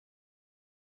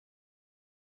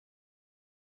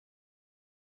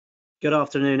Good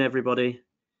afternoon, everybody.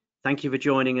 Thank you for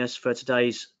joining us for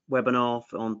today's webinar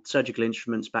on surgical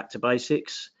instruments back to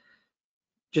basics.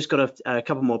 Just got a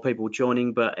couple more people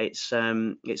joining, but it's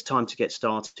time to get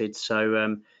started.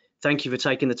 So thank you for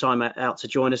taking the time out to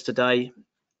join us today.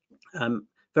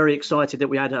 Very excited that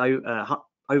we had over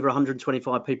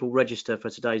 125 people register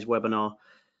for today's webinar,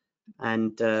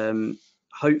 and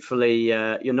hopefully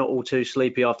you're not all too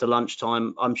sleepy after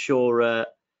lunchtime. I'm sure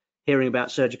hearing about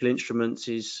surgical instruments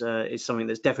is something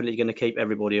that's definitely going to keep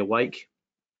everybody awake.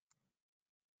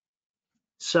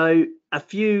 So a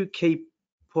few key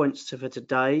points for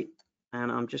today,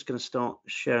 and I'm just going to start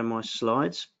sharing my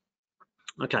slides.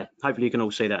 Okay, hopefully you can all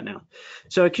see that now.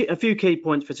 So a few key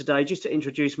points for today. Just to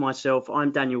introduce myself,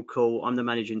 I'm Daniel Coole. I'm the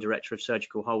Managing Director of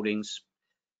Surgical Holdings.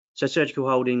 So Surgical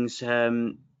Holdings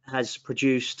has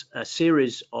produced a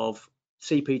series of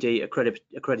CPD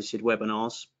accredited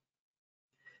webinars.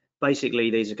 Basically,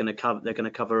 these are going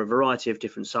to cover a variety of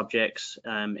different subjects,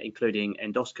 including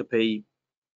endoscopy,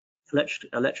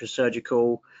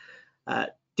 electrosurgical,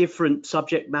 different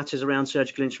subject matters around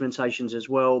surgical instrumentations as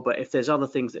well. But if there's other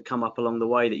things that come up along the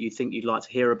way that you think you'd like to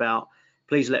hear about,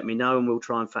 please let me know and we'll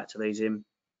try and factor these in.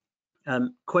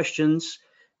 Questions,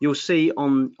 you'll see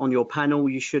on your panel,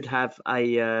 you should have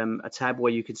a tab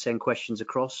where you can send questions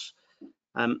across.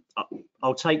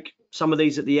 I'll take some of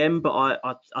these at the end, but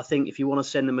I think if you want to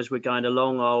send them as we're going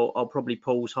along, I'll probably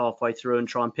pause halfway through and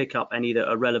try and pick up any that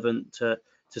are relevant to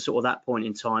sort of that point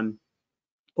in time.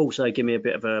 Also, give me a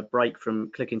bit of a break from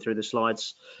clicking through the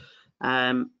slides.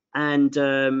 We've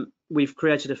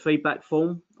created a feedback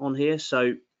form on here,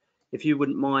 so if you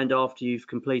wouldn't mind, after we've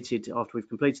completed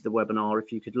the webinar,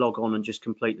 if you could log on and just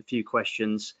complete a few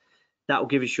questions, that will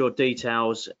give us your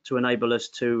details to enable us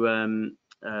to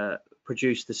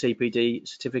produce the CPD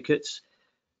certificates.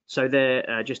 So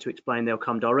they're just to explain, they'll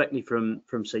come directly from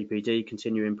CPD,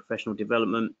 continuing professional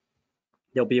development.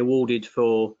 They'll be awarded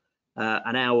for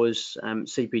an hour's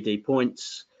CPD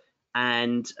points,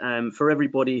 and for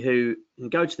everybody who can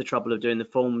go to the trouble of doing the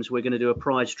forms, we're going to do a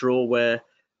prize draw where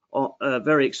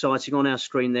very exciting, on our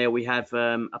screen there we have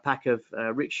a pack of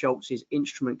Rick Schultz's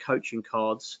instrument coaching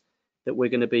cards that we're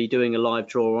going to be doing a live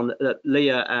draw on.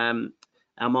 Leah,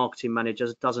 our marketing manager,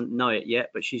 doesn't know it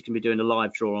yet, but she's going to be doing a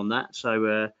live draw on that. So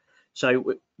we're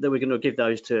going to give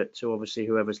those to obviously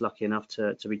whoever's lucky enough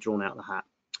to be drawn out of the hat.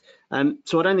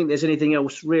 So I don't think there's anything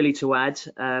else really to add,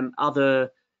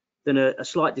 other than a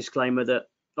slight disclaimer that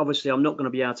obviously I'm not going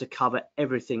to be able to cover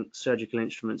everything surgical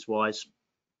instruments wise.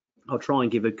 I'll try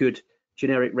and give a good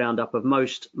generic roundup of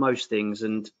most things,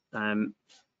 and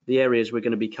the areas we're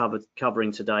going to be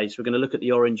covering today. So we're going to look at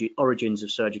the origins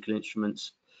of surgical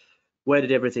instruments. Where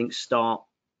did everything start?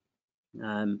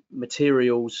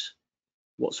 Materials,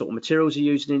 what sort of materials are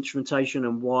used in instrumentation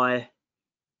and why,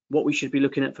 what we should be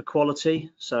looking at for quality.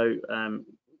 So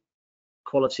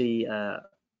quality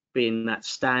being that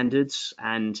standards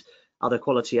and other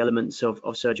quality elements of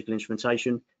surgical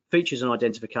instrumentation. Features and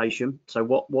identification. So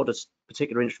what does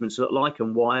particular instruments look like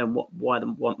and why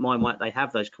might they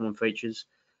have those common features?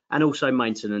 And also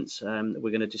maintenance that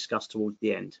we're going to discuss towards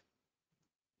the end.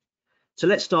 So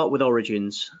let's start with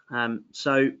origins.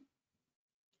 So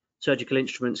surgical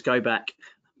instruments go back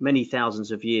many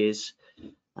thousands of years.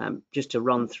 Just to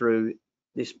run through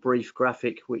this brief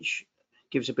graphic, which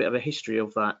gives a bit of a history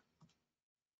of that.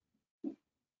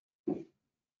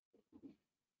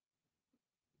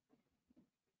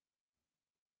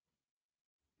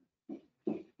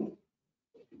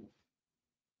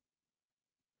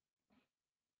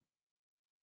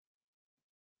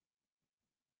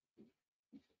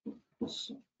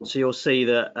 So you'll see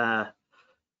that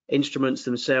instruments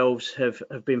themselves have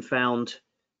been found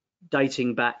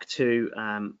dating back to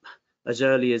as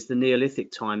early as the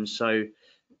Neolithic times. So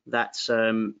that's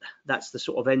the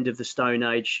sort of end of the Stone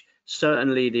Age.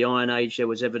 Certainly the Iron Age, there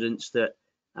was evidence that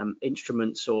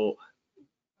instruments or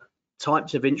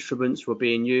types of instruments were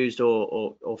being used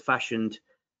or fashioned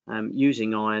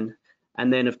using iron.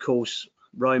 And then of course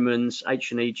Romans,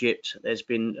 ancient Egypt, there's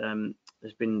been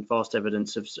vast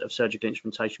evidence of surgical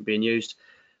instrumentation being used.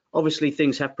 Obviously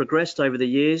things have progressed over the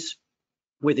years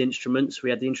with instruments. We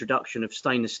had the introduction of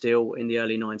stainless steel in the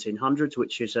early 1900s,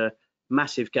 which is a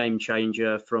massive game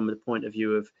changer from the point of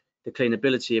view of the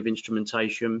cleanability of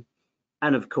instrumentation,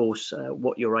 and of course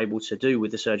what you're able to do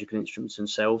with the surgical instruments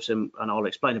themselves, and I'll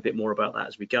explain a bit more about that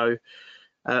as we go.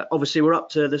 Obviously we're up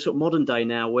to the sort of modern day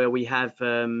now, where we have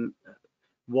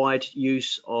wide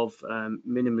use of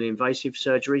minimally invasive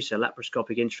surgery, so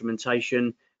laparoscopic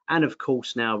instrumentation, and of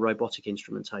course now robotic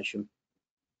instrumentation.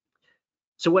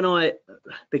 So when I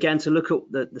began to look at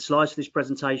the slides for this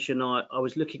presentation, I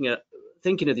was looking at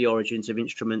thinking of the origins of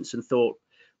instruments and thought,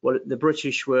 well, the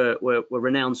British were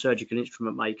renowned surgical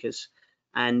instrument makers.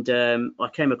 And I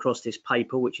came across this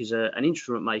paper, which is an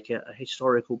instrument maker, a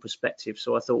historical perspective.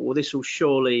 So I thought, well, this will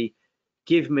surely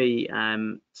give me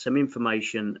some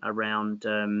information around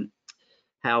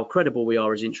how credible we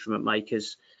are as instrument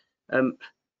makers.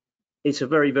 It's a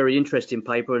very, very interesting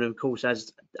paper, and of course,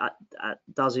 as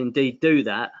does indeed do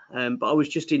that. But I was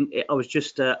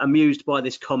just amused by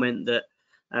this comment that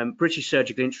British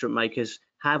surgical instrument makers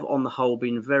have, on the whole,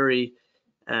 been very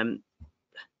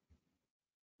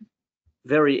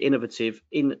innovative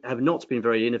have not been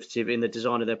very innovative in the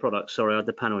design of their products. Sorry, I had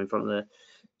the panel in front of there.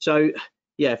 So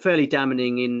yeah, fairly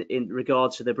damning in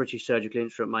regards to the British surgical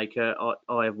instrument maker,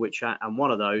 I of which am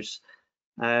one of those.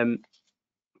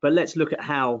 But let's look at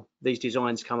how these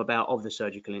designs come about of the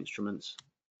surgical instruments.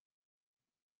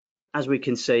 As we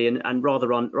can see, and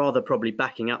rather probably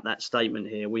backing up that statement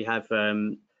here, we have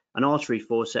an artery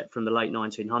forceps from the late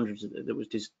 1900s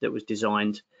that was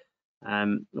designed.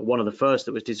 One of the first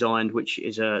that was designed, which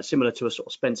is similar to a sort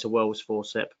of Spencer Wells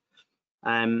forceps.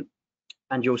 And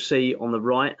you'll see on the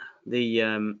right the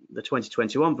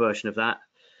 2021 version of that.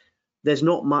 There's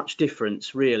not much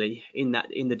difference really in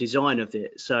the design of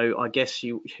it. So I guess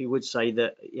you would say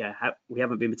that, yeah, we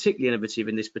haven't been particularly innovative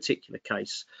in this particular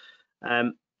case.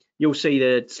 You'll see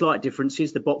the slight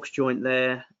differences, the box joint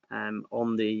there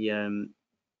on the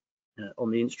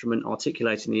instrument,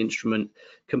 articulating the instrument,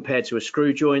 compared to a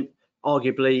screw joint.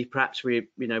 Arguably, perhaps we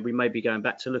may be going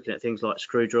back to looking at things like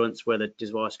screw joints, where the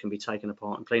device can be taken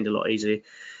apart and cleaned a lot easier.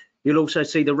 You'll also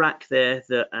see the rack there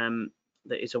that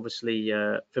is obviously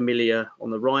familiar on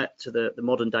the right to the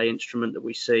modern day instrument that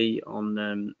we see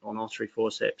on artery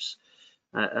forceps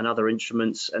and other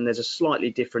instruments. And there's a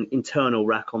slightly different internal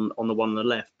rack on the one on the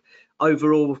left.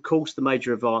 Overall, of course, the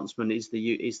major advancement is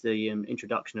the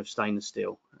introduction of stainless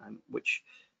steel, which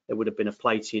there would have been a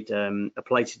plated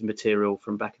material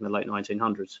from back in the late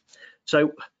 1900s.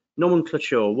 So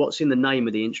nomenclature, what's in the name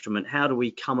of the instrument? How do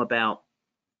we come about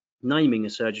naming a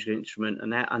surgical instrument,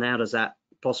 and how does that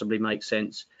possibly make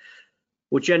sense?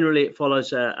 Well, generally it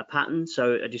follows a pattern,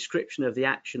 so a description of the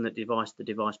action that the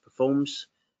device performs,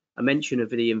 a mention of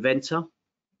the inventor,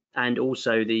 and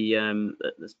also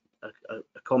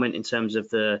a comment in terms of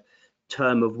the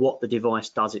term of what the device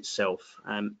does itself.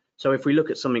 So if we look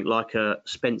at something like a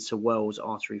Spencer Wells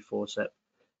artery forceps,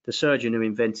 the surgeon who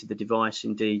invented the device,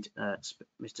 indeed,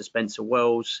 Mr. Spencer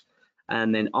Wells,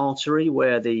 and then artery,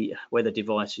 where the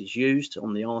device is used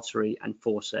on the artery, and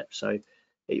forceps. So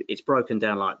it's broken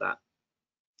down like that.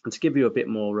 And to give you a bit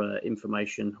more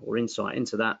information or insight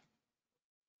into that,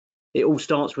 it all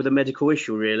starts with a medical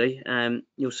issue, really.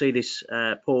 You'll see this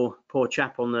poor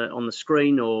chap on the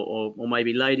screen, or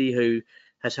maybe lady who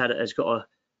has got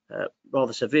a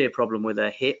rather severe problem with her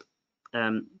hip.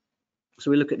 So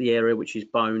we look at the area which is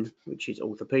bone, which is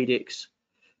orthopedics.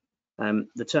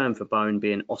 The term for bone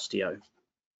being osteo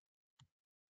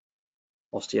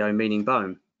meaning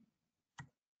bone.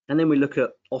 And then we look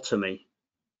at otomy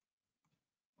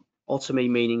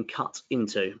meaning cut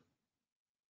into.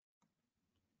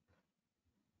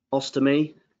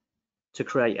 Ostomy, to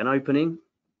create an opening.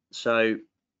 So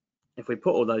if we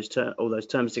put all those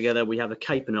terms together, we have a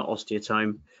capinar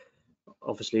osteotome.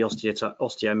 Obviously,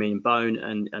 osteo meaning bone,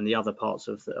 and the other parts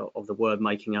of the word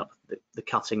making up the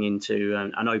cutting into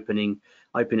an opening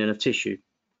of tissue.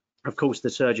 Of course, the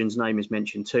surgeon's name is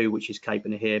mentioned too, which is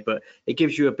capinar here, but it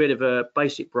gives you a bit of a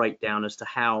basic breakdown as to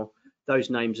how those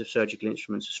names of surgical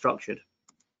instruments are structured.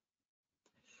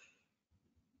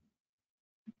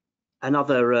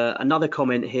 Another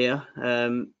comment here,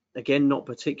 again, not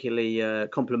particularly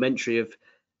complimentary of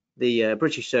the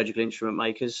British surgical instrument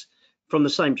makers, from the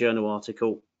same journal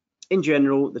article. In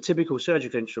general, the typical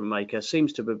surgical instrument maker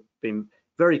seems to have been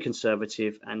very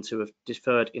conservative and to have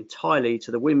deferred entirely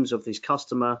to the whims of his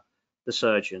customer, the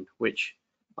surgeon, which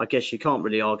I guess you can't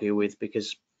really argue with,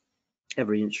 because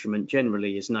every instrument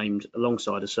generally is named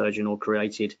alongside a surgeon or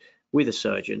created with a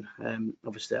surgeon.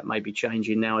 Obviously that may be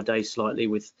changing nowadays slightly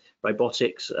with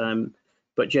robotics,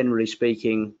 but generally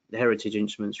speaking, the heritage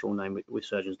instruments are all named with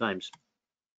surgeons' names.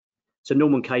 So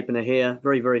Norman Capinar here,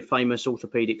 very, very famous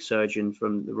orthopedic surgeon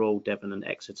from the Royal Devon and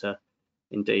Exeter,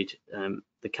 indeed,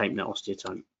 the Capinar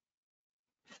osteotome.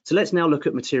 So let's now look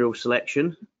at material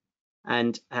selection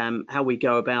and how we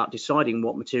go about deciding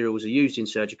what materials are used in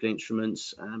surgical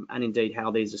instruments, and indeed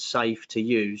how these are safe to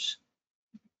use.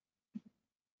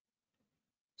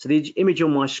 So the image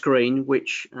on my screen,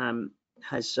 which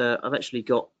has, I've actually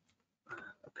got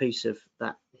a piece of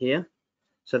that here.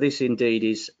 So this indeed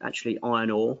is actually iron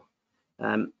ore.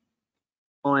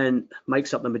 iron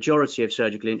makes up the majority of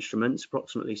surgical instruments.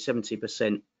 Approximately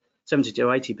 70% to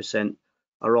 80%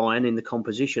 are iron in the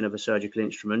composition of a surgical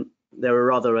instrument. There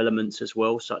are other elements as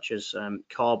well, such as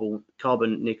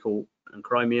carbon, nickel, and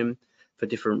chromium for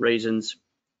different reasons.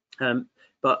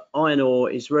 But iron ore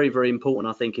is very, very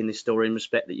important, I think, in this story, in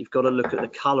respect that you've got to look at the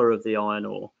colour of the iron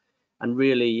ore and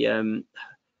really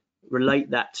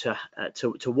relate that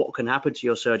to what can happen to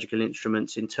your surgical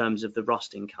instruments in terms of the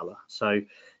rusting colour. So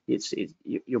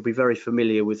you'll be very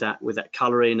familiar with that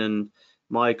colouring, and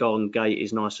my Golden Gate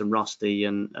is nice and rusty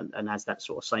and has that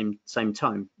sort of same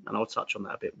tone, and I'll touch on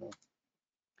that a bit more.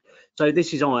 So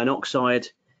this is iron oxide,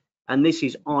 and this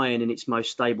is iron in its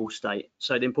most stable state.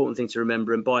 So the important thing to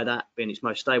remember, and by that being its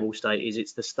most stable state, is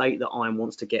it's the state that iron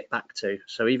wants to get back to.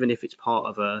 So even if it's part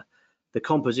of the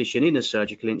composition in a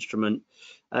surgical instrument,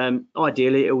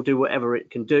 ideally it will do whatever it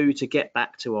can do to get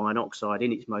back to iron oxide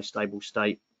in its most stable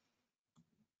state.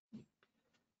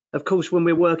 Of course, when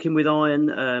we're working with iron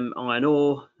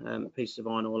ore, a piece of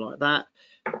iron ore like that,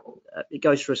 it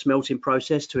goes through a smelting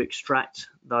process to extract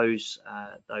those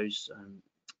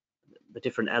the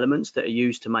different elements that are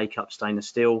used to make up stainless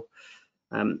steel.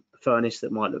 Furnace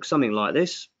that might look something like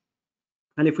this.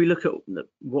 And if we look at the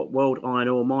world iron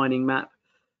ore mining map,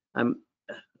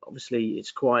 obviously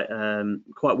it's quite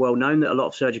well known that a lot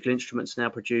of surgical instruments are now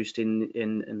produced in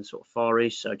the sort of Far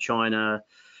East, so China,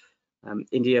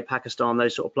 India, Pakistan,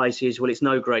 those sort of places. Well, it's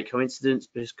no great coincidence,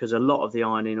 because a lot of the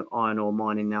iron ore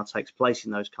mining now takes place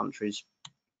in those countries.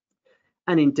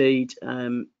 And indeed,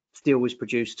 steel was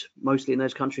produced mostly in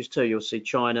those countries too. You'll see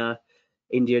China,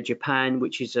 India, Japan,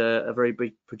 which is a very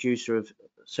big producer of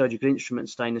surgical instrument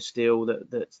stainless steel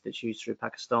that's used through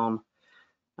Pakistan.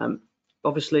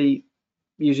 Obviously,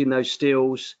 using those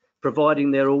steels,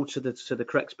 providing they're all to the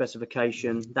correct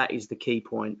specification, that is the key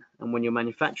point. And when you're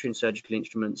manufacturing surgical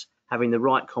instruments, having the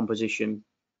right composition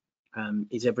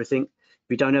is everything. If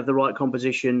you don't have the right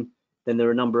composition, then there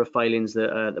are a number of failings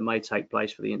that may take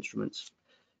place for the instruments.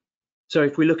 So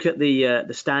if we look at the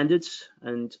standards,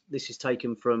 and this is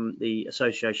taken from the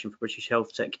Association for British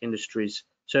Health Tech Industries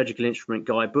Surgical Instrument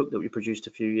Guidebook that we produced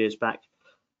a few years back,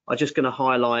 I'm just going to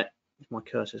highlight, if my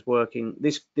cursor's working,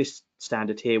 this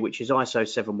standard here, which is ISO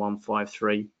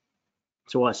 7153.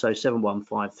 So ISO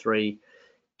 7153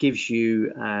 gives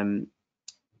you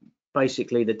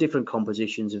basically the different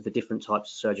compositions of the different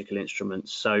types of surgical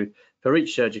instruments. So for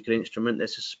each surgical instrument,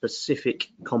 there's a specific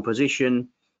composition.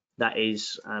 That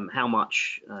is how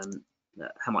much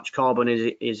carbon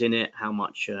is in it, how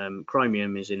much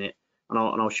chromium is in it, and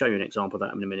I'll show you an example of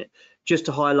that in a minute. Just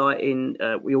to highlight,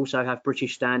 we also have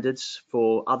British standards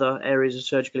for other areas of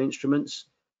surgical instruments.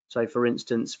 So, for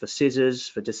instance, for scissors,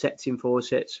 for dissecting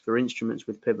forceps, for instruments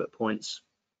with pivot points,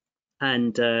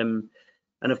 and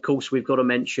of course we've got to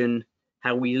mention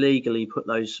how we legally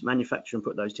manufacture and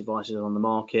put those devices on the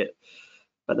market.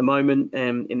 At the moment,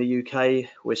 in the UK,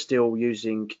 we're still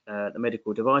using the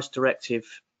Medical Device Directive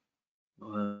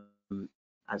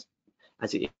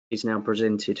as it is now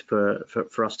presented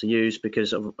for us to use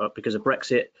because of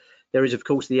Brexit. There is, of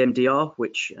course, the MDR,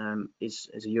 which is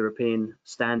a European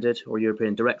standard or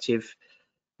European directive,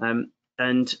 and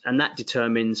that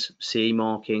determines CE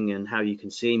marking and how you can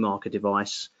CE mark a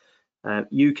device.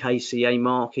 UK CA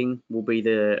marking will be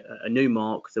a new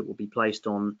mark that will be placed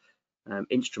on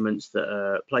instruments that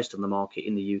are placed on the market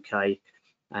in the UK,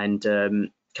 and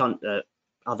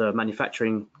other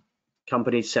manufacturing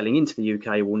companies selling into the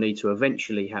UK will need to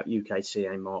eventually have UK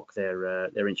CA mark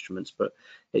their instruments, but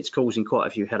it's causing quite a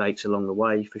few headaches along the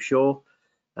way for sure.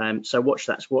 So watch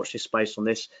this space on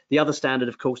this. The other standard,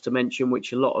 of course, to mention,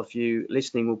 which a lot of you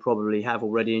listening will probably have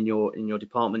already in your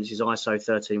departments, is ISO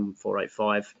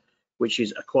 13485, which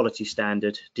is a quality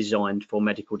standard designed for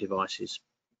medical devices.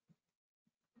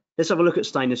 Let's have a look at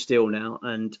stainless steel now,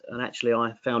 and actually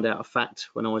I found out a fact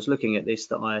when I was looking at this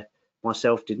that I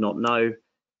myself did not know.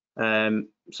 So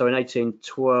in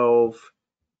 1812,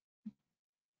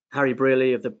 Harry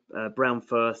Brearley of the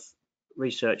Brownfirth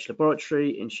Research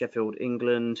Laboratory in Sheffield,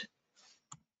 England,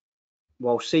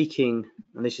 while seeking,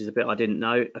 and this is a bit I didn't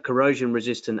know, a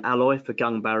corrosion-resistant alloy for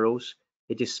gun barrels,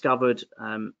 he discovered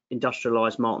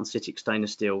industrialized martensitic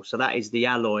stainless steel. So that is the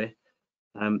alloy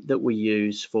that we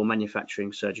use for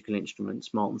manufacturing surgical instruments,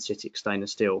 martensitic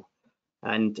stainless steel.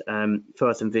 And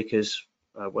Firth and Vickers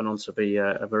went on to be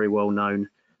a very well-known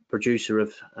producer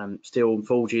of steel and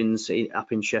forgings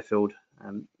up in Sheffield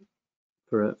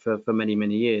for many,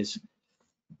 many years.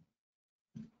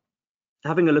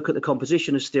 Having a look at the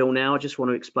composition of steel now, I just want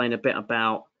to explain a bit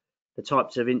about the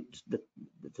types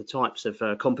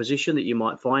of composition that you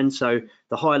might find. So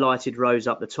the highlighted rows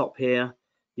up the top here,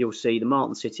 you'll see the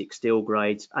martensitic steel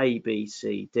grades A, B,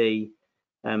 C, D.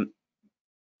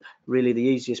 Really the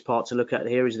easiest part to look at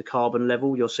here is the carbon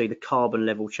level. You'll see the carbon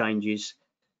level changes.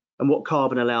 And what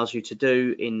carbon allows you to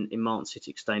do in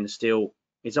martensitic stainless steel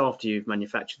is after you've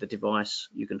manufactured the device,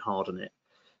 you can harden it.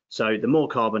 So the more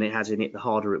carbon it has in it, the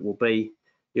harder it will be.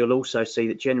 You'll also see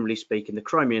that generally speaking, the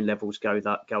chromium levels go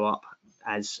up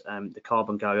as the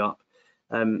carbon go up.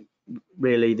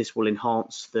 Really, this will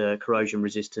enhance the corrosion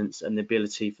resistance and the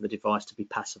ability for the device to be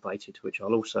passivated, which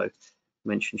I'll also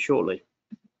mention shortly.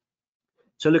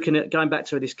 So looking at going back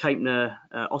to this Capener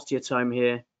osteotome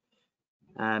here,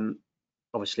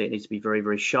 obviously it needs to be very,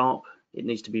 very sharp. It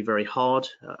needs to be very hard.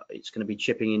 It's going to be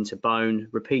chipping into bone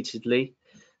repeatedly,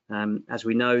 as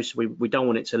we know. So we don't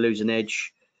want it to lose an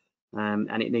edge,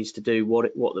 and it needs to do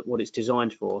what it's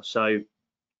designed for. So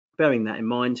bearing that in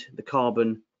mind, the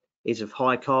carbon is of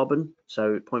high carbon,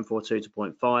 so 0.42 to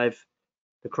 0.5.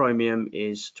 The chromium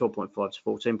is 12.5 to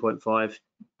 14.5,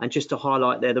 and just to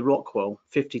highlight there, the Rockwell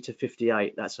 50 to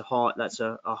 58. That's a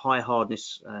high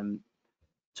hardness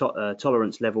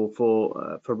tolerance level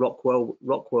for Rockwell.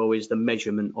 Rockwell is the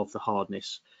measurement of the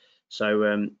hardness.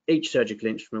 So each surgical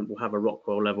instrument will have a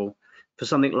Rockwell level. For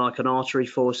something like an artery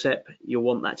forcep, you'll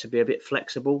want that to be a bit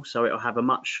flexible, so it'll have a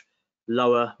much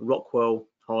lower Rockwell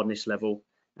hardness level,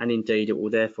 and indeed it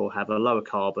will therefore have a lower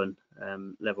carbon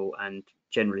level and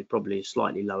generally probably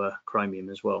slightly lower chromium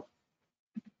as well.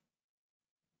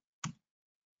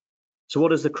 So what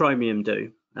does the chromium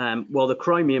do? Well, the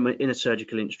chromium in a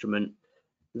surgical instrument,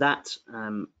 that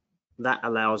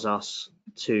allows us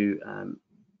to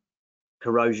have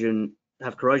corrosion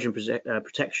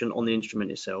protection on the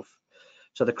instrument itself.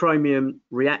 So the chromium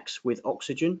reacts with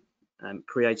oxygen,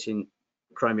 creating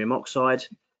chromium oxide,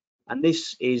 and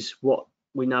this is what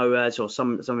we know as, or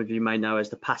some of you may know as,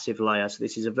 the passive layer. So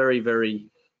this is a very, very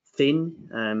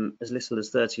thin, as little as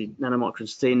 30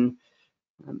 nanomicrons thin,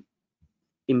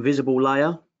 invisible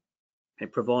layer.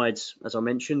 It provides, as I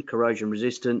mentioned, corrosion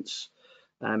resistance.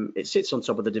 It sits on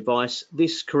top of the device.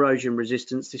 This corrosion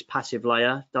resistance, this passive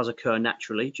layer, does occur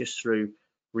naturally just through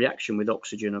reaction with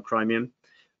oxygen or chromium.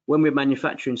 When we're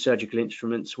manufacturing surgical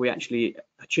instruments, we actually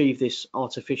achieve this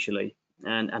artificially.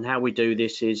 And how we do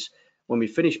this is, when we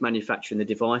finish manufacturing the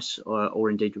device or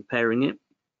indeed repairing it,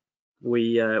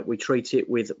 we treat it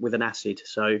with an acid.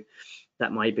 So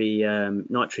that may be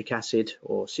nitric acid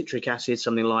or citric acid,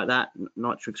 something like that.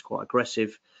 Nitric's quite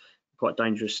aggressive, quite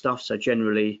dangerous stuff. So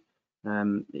generally,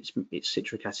 it's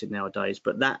citric acid nowadays,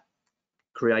 but that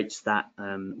creates that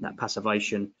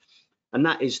passivation, and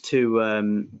that is to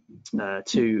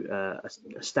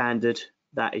a standard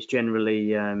that is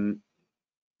generally an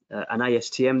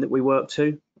ASTM that we work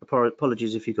to.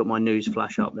 Apologies if you've got my news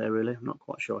flash up there. Really, I'm not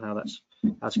quite sure how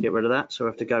to get rid of that, so I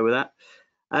have to go with that.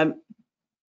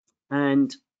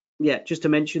 And yeah, just to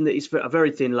mention that it's a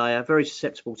very thin layer, very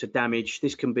susceptible to damage.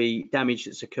 This can be damage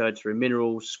that's occurred through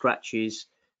minerals, scratches,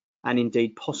 and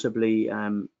indeed possibly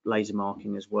laser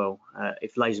marking as well,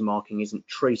 if laser marking isn't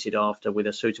treated after with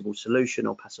a suitable solution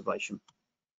or passivation.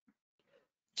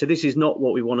 So this is not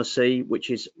what we want to see, which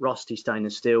is rusty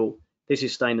stainless steel. This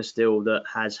is stainless steel that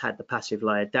has had the passive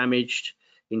layer damaged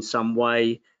in some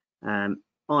way.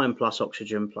 Iron plus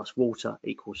oxygen plus water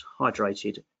equals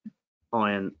hydrated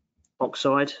iron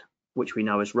oxide, which we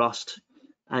know as rust.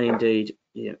 And indeed,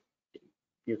 you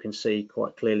can see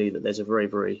quite clearly that there's a very,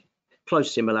 very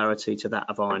close similarity to that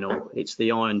of iron ore. It's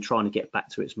the iron trying to get back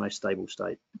to its most stable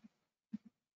state.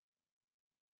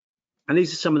 And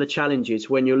these are some of the challenges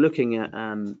when you're looking at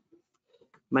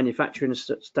manufacturing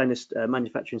stainless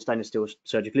steel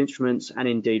surgical instruments, and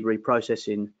indeed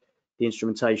reprocessing the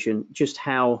instrumentation. Just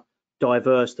how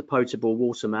diverse the potable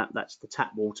water map, that's the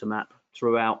tap water map,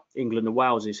 throughout England and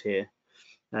Wales is here.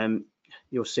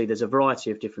 You'll see there's a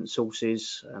variety of different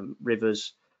sources,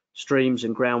 rivers, streams,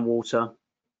 and groundwater.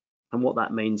 And what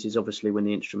that means is, obviously, when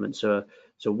the instruments are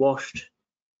washed,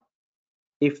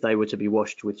 if they were to be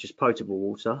washed with just potable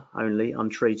water only,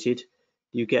 untreated,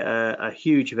 you get a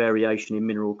huge variation in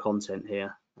mineral content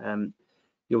here.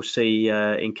 You'll see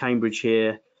in Cambridge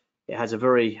here, it has a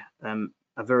very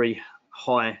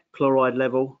high chloride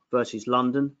level versus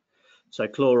London. So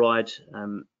chloride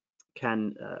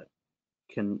can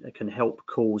help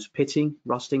cause pitting,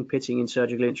 rusting, pitting in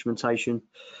surgical instrumentation,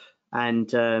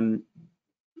 and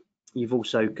you've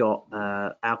also got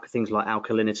things like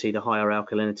alkalinity, the higher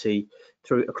alkalinity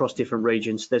across different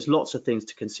regions. There's lots of things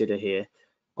to consider here.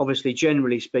 Obviously,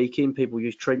 generally speaking, people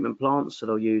use treatment plants, so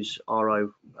they'll use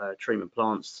RO treatment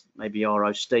plants, maybe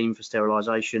RO steam for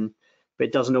sterilisation, but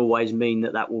it doesn't always mean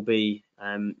that will be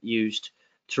used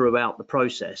throughout the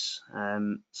process.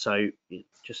 So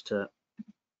just to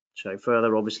So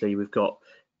further, obviously, we've got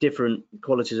different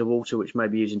qualities of water which may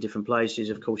be used in different places.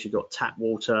 Of course, you've got tap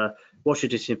water, washer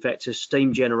disinfectors,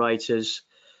 steam generators,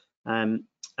 and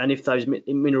if those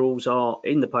minerals are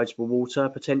in the potable water,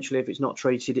 potentially, if it's not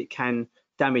treated, it can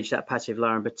damage that passive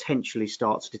layer and potentially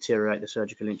start to deteriorate the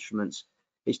surgical instruments.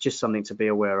 It's just something to be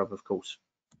aware of course.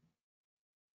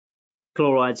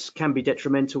 Chlorides can be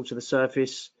detrimental to the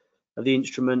surface of the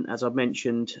instrument, as I've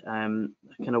mentioned.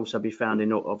 Can also be found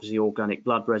in obviously organic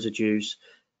blood residues.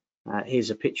 Here's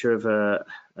a picture of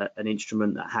an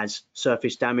instrument that has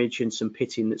surface damage and some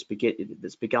pitting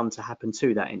that's begun to happen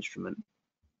to that instrument.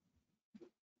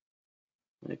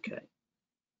 Okay.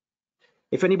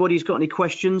 If anybody's got any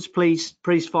questions, please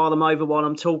fire them over while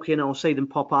I'm talking. I'll see them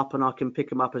pop up and I can pick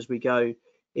them up as we go.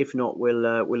 If not,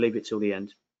 we'll leave it till the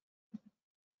end.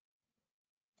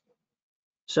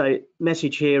 So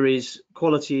message here is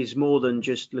quality is more than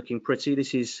just looking pretty.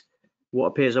 This is what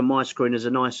appears on my screen as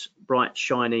a nice, bright,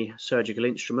 shiny surgical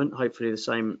instrument. Hopefully you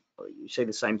see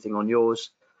the same thing on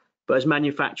yours. But as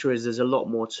manufacturers, there's a lot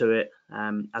more to it.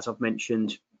 As I've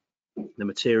mentioned, the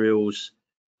materials,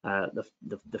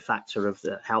 the factor of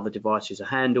how the devices are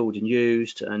handled and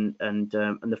used, and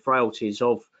the frailties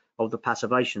of the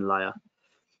passivation layer.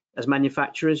 As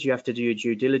manufacturers, you have to do your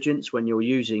due diligence when you're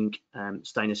using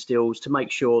stainless steels to make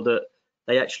sure that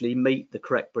they actually meet the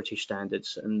correct British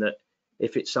standards, and that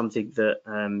if it's something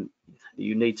that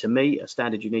you need to meet, a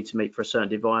standard you need to meet for a certain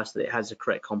device, that it has the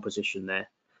correct composition there.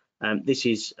 This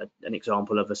is an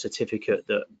example of a certificate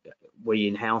that we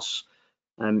in-house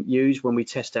use when we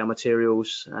test our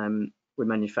materials. We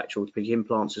manufacture orthopedic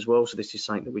implants as well, so this is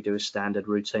something that we do as standard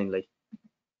routinely.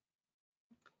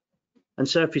 And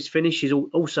surface finish is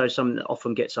also something that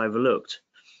often gets overlooked.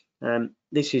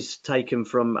 This is taken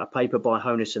from a paper by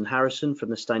Holdings and Harrison from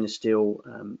the Stainless Steel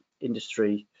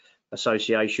Industry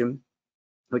Association,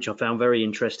 which I found very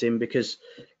interesting, because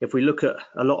if we look at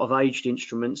a lot of aged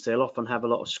instruments, they'll often have a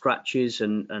lot of scratches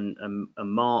and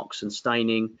marks and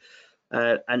staining,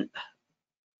 and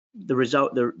the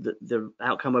result, the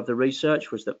outcome of the research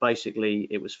was that basically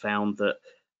it was found that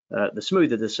the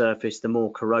smoother the surface, the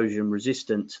more corrosion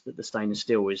resistant that the stainless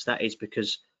steel is. That is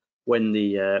because when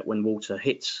water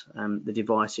hits the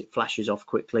device, it flashes off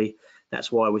quickly.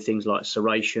 That's why with things like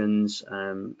serrations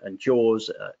and jaws,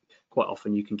 quite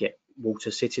often you can get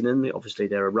water sitting in them. Obviously,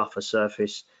 they're a rougher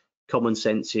surface. Common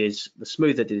sense is the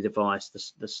smoother the device,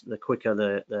 the quicker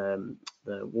the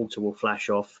water will flash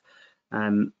off.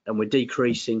 And we're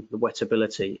decreasing the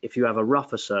wettability. If you have a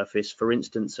rougher surface, for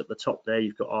instance, at the top there,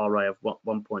 you've got RA of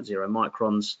 1.0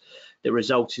 microns that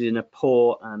resulted in a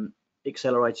poor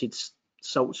accelerated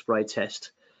salt spray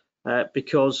test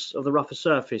because of the rougher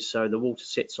surface. So the water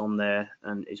sits on there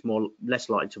and is less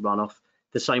likely to run off.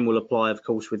 The same will apply, of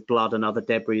course, with blood and other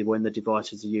debris when the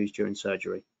devices are used during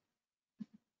surgery.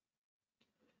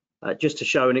 Just to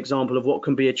show an example of what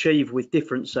can be achieved with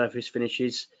different surface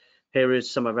finishes, here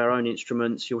is some of our own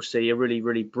instruments. You'll see a really,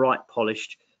 really bright,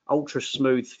 polished, ultra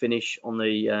smooth finish on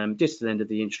the distal end of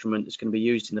the instrument that's going to be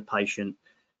used in the patient.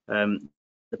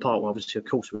 The part, obviously, of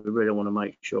course, we really want to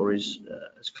make sure is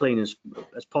as clean as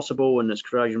possible and as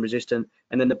corrosion resistant.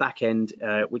 And then the back end,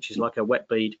 which is like a wet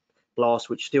bead blast,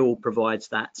 which still provides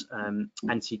that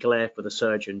anti-glare for the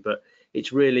surgeon. But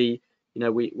it's really,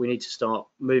 we need to start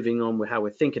moving on with how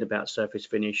we're thinking about surface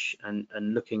finish and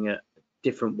looking at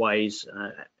different ways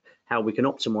how we can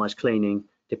optimize cleaning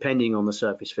depending on the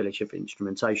surface finish of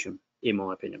instrumentation, in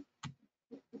my opinion.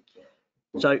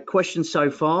 So questions so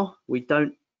far, we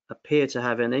don't appear to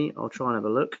have any. I'll try and have a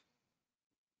look.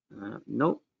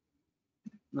 Nope,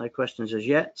 no questions as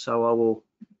yet, so I will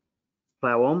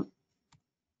plow on.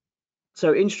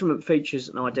 So instrument features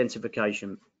and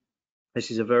identification.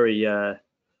 This is a very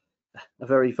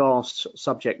vast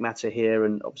subject matter here,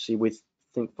 and obviously with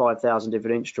I think 5,000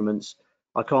 different instruments,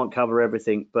 I can't cover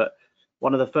everything, but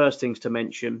one of the first things to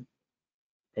mention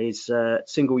is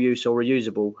single use or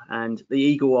reusable. And the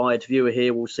eagle-eyed viewer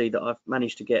here will see that I've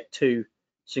managed to get two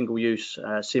single use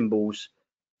symbols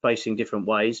facing different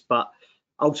ways, but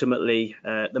ultimately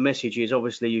the message is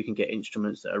obviously you can get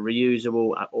instruments that are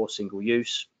reusable or single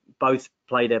use. Both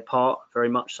play their part very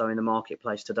much so in the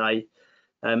marketplace today.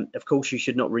 Of course, you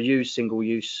should not reuse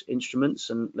single-use instruments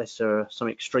unless there are some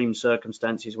extreme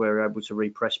circumstances where we're able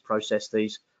to process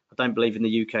these. I don't believe in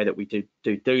the UK that we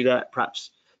do that.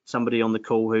 Perhaps somebody on the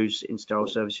call who's in sterile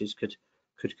services could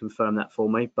confirm that for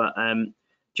me. But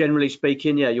generally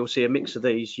speaking, yeah, you'll see a mix of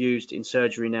these used in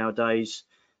surgery nowadays.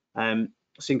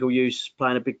 Single-use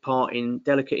playing a big part in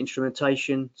delicate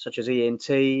instrumentation such as ENT,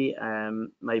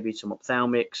 maybe some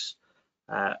ophthalmics.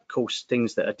 Of course,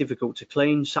 things that are difficult to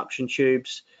clean, suction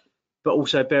tubes, but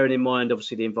also bearing in mind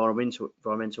obviously the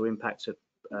environmental impacts of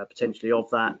potentially of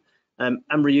that, and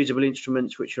reusable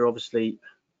instruments, which are obviously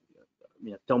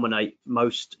dominate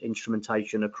most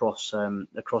instrumentation across the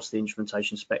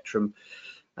instrumentation spectrum.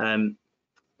 We're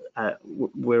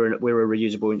a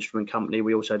reusable instrument company.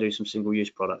 We also do some single-use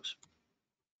products.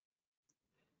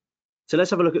 So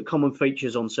let's have a look at common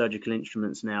features on surgical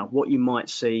instruments now, what you might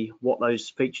see, what those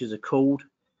features are called,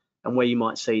 and where you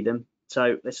might see them.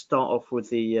 So let's start off with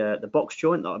the box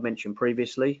joint that I mentioned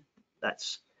previously.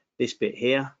 That's this bit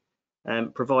here.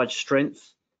 Provides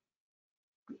strength,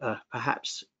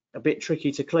 perhaps a bit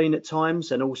tricky to clean at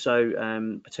times, and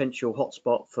also potential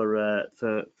hotspot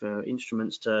for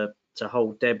instruments to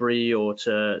hold debris or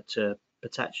to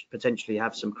potentially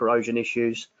have some corrosion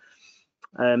issues.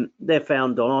 They're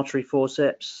found on artery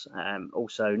forceps,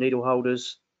 also needle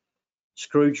holders,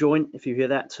 screw joint, if you hear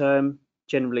that term.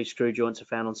 Generally, screw joints are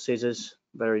found on scissors.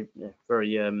 Very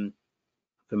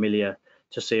familiar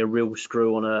to see a real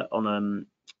screw on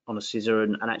a scissor,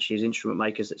 and actually as instrument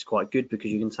makers that's quite good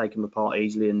because you can take them apart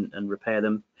easily and repair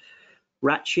them.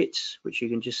 Ratchets, which you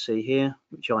can just see here,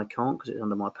 which I can't because it's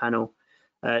under my panel.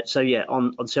 So yeah,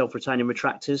 on self-retaining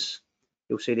retractors,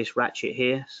 you'll see this ratchet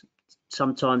here.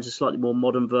 Sometimes a slightly more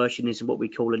modern version is what we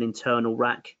call an internal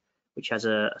rack, which has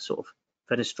a sort of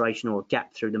fenestration or a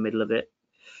gap through the middle of it.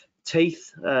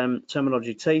 Teeth,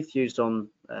 terminology teeth used on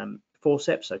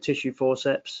forceps, so tissue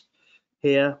forceps.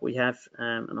 Here we have,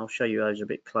 and I'll show you those a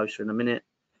bit closer in a minute.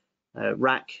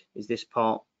 Rack is this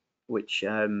part which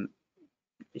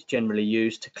is generally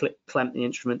used to clamp the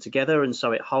instrument together, and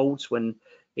so it holds when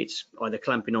it's either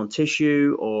clamping on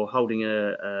tissue or holding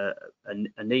a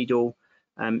needle,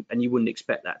 and you wouldn't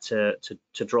expect that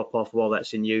to drop off while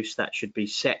that's in use. That should be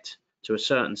set to a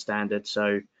certain standard,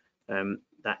 so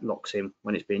that locks in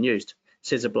when it's being used.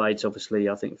 Scissor blades, obviously,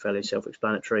 I think fairly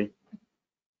self-explanatory.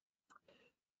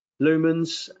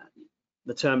 Lumens,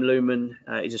 the term lumen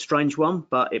is a strange one,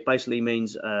 but it basically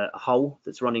means a hole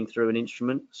that's running through an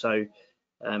instrument. So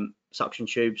suction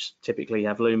tubes typically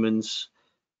have lumens,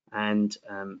 and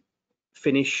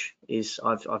finish is,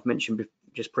 I've mentioned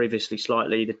just previously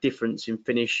slightly, the difference in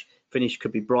finish. Finish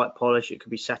could be bright polish, it could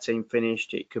be sateen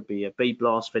finished, it could be a bead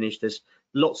blast finish. There's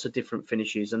lots of different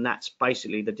finishes, and that's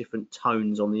basically the different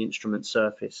tones on the instrument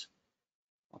surface.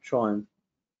 I'll try and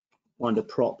find a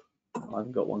prop. I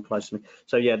haven't got one close to me.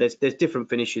 So yeah, there's different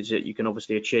finishes that you can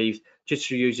obviously achieve just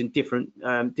through using different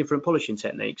polishing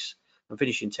techniques and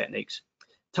finishing techniques.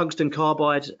 Tungsten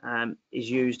carbide is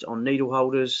used on needle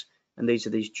holders, and these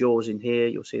are these jaws in here.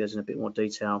 You'll see those in a bit more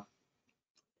detail.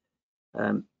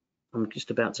 I'm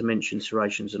just about to mention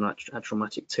serrations and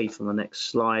atraumatic teeth on the next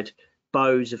slide.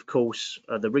 Bows, of course,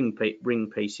 are the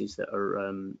ring pieces that are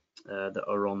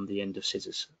on the end of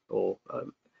scissors, or a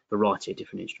variety of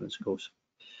different instruments, of course.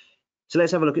 So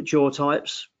let's have a look at jaw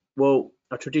types. Well,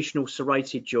 a traditional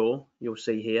serrated jaw, you'll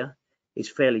see here, is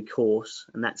fairly coarse,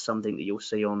 and that's something that you'll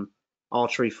see on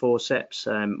artery forceps,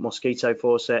 mosquito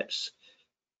forceps.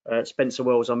 Spencer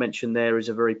Wells, I mentioned there, is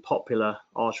a very popular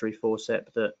artery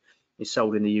forceps that is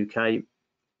sold in the UK.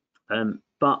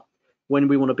 But when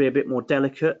we want to be a bit more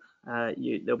delicate,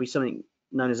 there'll be something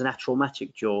known as an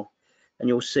atraumatic jaw, and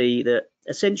you'll see that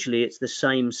essentially it's the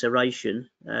same serration,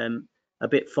 a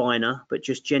bit finer, but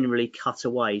just generally cut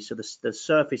away. So the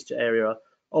surface area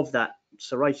of that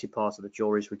serrated part of the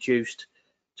jaw is reduced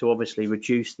to obviously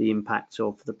reduce the impact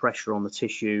of the pressure on the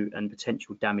tissue and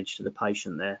potential damage to the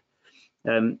patient there.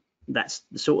 That's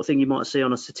the sort of thing you might see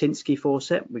on a Satinsky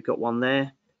forceps. We've got one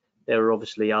there. There are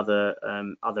obviously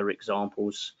other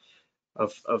examples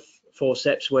of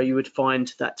forceps where you would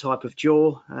find that type of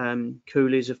jaw.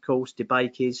 Coole's, of course,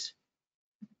 DeBakey's,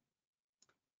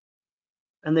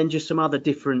 and then just some other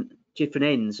different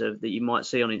ends that you might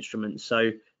see on instruments.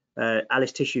 So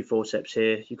Alice tissue forceps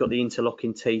here, you've got the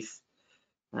interlocking teeth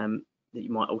that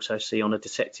you might also see on a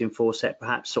dissecting forceps,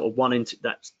 perhaps sort of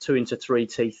that's 2 into 3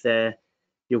 teeth there.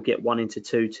 You'll get 1 into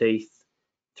 2 teeth,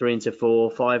 3 into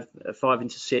 4, 5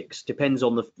 into 6, depends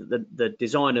on the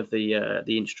design of the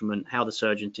instrument, how the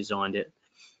surgeon designed it.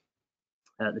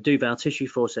 The Duval tissue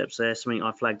forceps there, something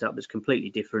I flagged up that's completely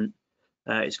different.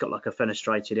 It's got like a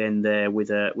fenestrated end there with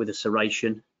a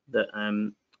serration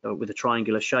that with a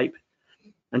triangular shape.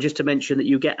 And just to mention that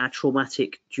you get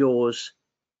atraumatic jaws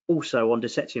also on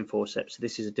dissecting forceps. So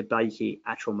this is a DeBakey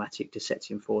atraumatic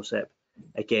dissecting forceps.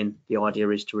 Again, the idea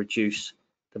is to reduce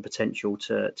the potential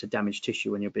to damage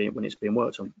tissue when it's being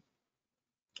worked on.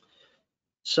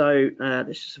 So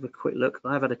let's just have a quick look.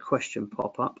 I have had a question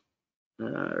pop up.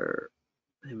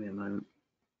 Give me a moment.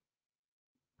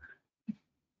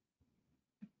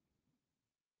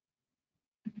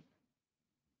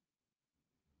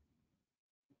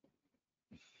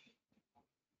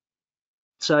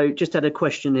 So just had a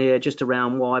question here just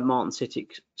around why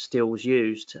martensitic steel is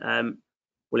used. Well,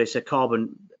 it's a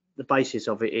carbon. The basis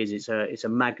of it is it's a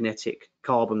magnetic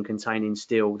carbon containing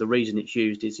steel. The reason it's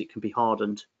used is it can be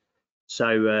hardened.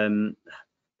 So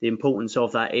the importance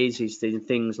of that is in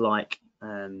things like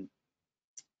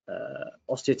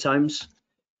osteotomes.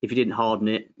 If you didn't harden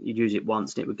it, you'd use it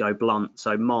once and it would go blunt.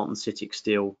 So martensitic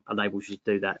steel enables you to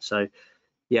do that. So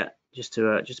yeah, just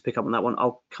to pick up on that one.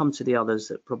 I'll come to the others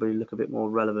that probably look a bit more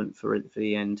relevant for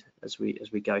the end as we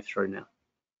go through now.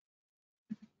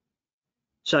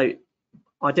 So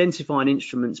identifying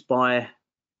instruments by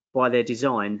their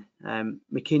design.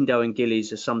 McIndoe and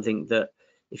Gillies are something that,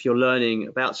 if you're learning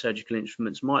about surgical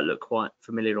instruments, might look quite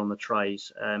familiar on the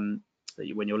trays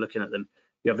when you're looking at them.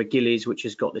 You have a Gillies, which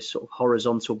has got this sort of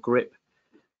horizontal grip,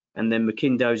 and then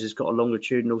McIndoe's has got a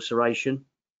longitudinal serration.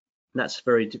 That's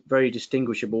very, very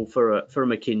distinguishable for a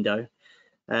McIndoe.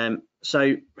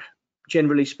 So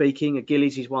generally speaking, a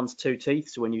Gillies is 1 to 2 teeth.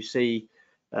 So when you see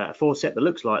a forceps that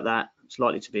looks like that, it's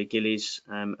likely to be a Gillies.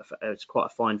 It's quite a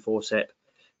fine forceps.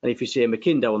 And if you see a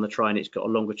McIndoe on the tray and it's got a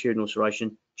longitudinal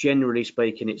serration, generally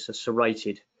speaking, it's a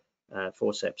serrated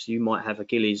forceps. You might have a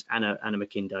Gillies and a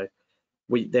McIndoe.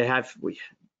 There have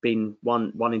been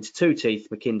 1 into 2 teeth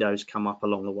McIndoes come up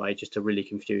along the way just to really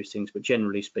confuse things, but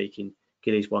generally speaking,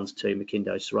 Gillies 1 to 2,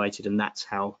 McIndoe serrated, and that's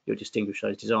how you'll distinguish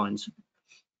those designs.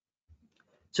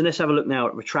 So let's have a look now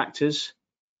at retractors.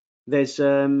 There's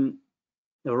a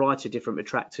variety of different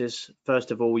retractors.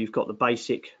 First of all, you've got the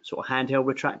basic sort of handheld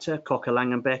retractor,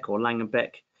 Cocker-Langenbeck or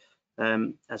Langenbeck,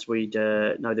 as we'd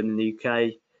know them in the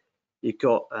UK. You've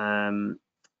got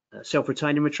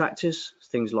self-retaining retractors,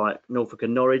 things like Norfolk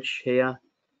and Norwich here.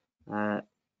 My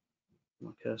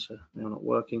cursor now not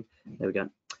working. There we go.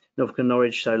 Norfolk and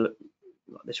Norwich. So look,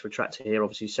 like this retractor here,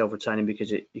 obviously self-retaining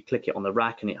because you click it on the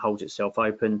rack and it holds itself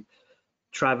open.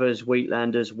 Travers,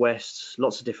 Wheatlanders, Wests,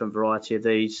 lots of different variety of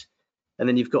these. And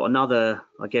then you've got another,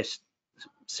 I guess,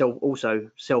 also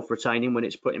self-retaining when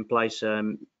it's put in place.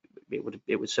 It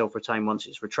would self-retain once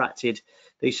it's retracted.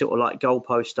 These sort of like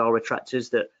goalpost style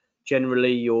retractors that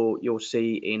generally you'll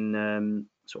see in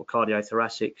sort of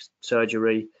cardiothoracic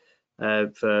surgery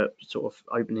for sort of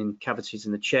opening cavities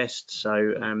in the chest.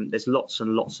 So there's lots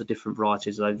and lots of different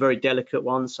varieties of those. Very delicate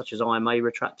ones such as IMA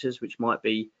retractors, which might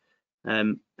be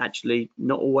actually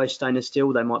not always stainless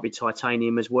steel. They might be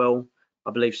titanium as well. I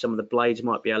believe some of the blades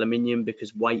might be aluminium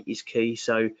because weight is key.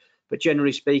 So, but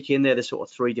generally speaking, they're the sort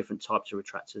of 3 different types of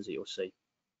retractors that you'll see.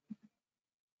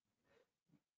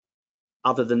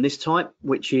 Other than this type,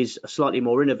 which is a slightly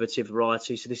more innovative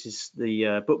variety. So this is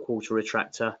the Bookwalter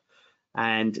retractor.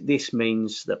 And this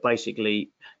means that basically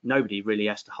nobody really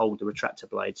has to hold the retractor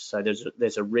blades. So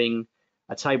there's a ring,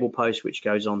 a table post which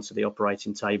goes onto the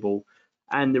operating table,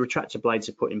 and the retractor blades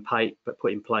are put in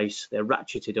place. They're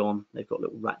ratcheted on. They've got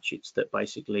little ratchets that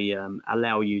basically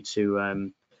allow you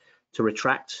to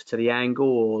retract to the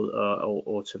angle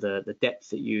or to the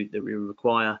depth that you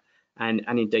require. And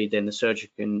indeed, then the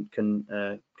surgeon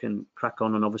can crack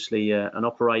on and obviously and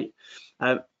operate.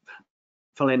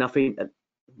 Funnily enough,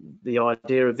 the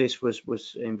idea of this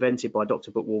was invented by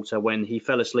Dr. Bookwalter when he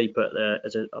fell asleep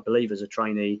I believe as a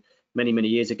trainee many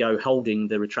years ago, holding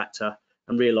the retractor,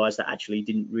 and realised that actually he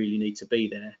didn't really need to be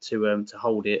there to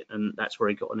hold it, and that's where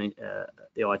he got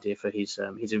the idea for his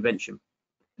invention.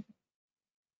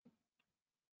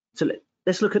 So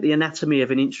let's look at the anatomy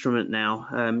of an instrument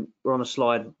now. We're on a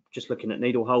slide just looking at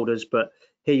needle holders, but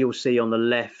here you'll see on the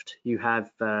left you have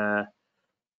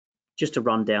just a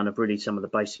rundown of really some of the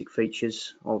basic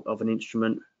features of an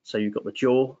instrument. So you've got the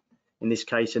jaw, in this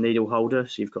case a needle holder,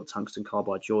 so you've got tungsten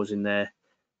carbide jaws in there,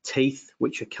 teeth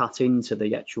which are cut into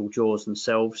the actual jaws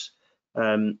themselves,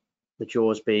 the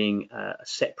jaws being a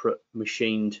separate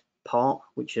machined part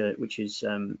which is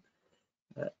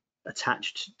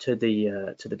attached to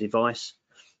the device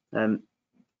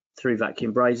through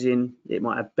vacuum brazing. It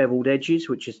might have beveled edges,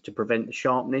 which is to prevent the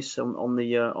sharpness on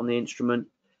the instrument.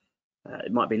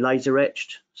 It might be laser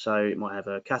etched, so it might have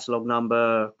a catalogue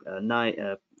number,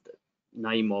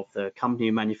 name of the company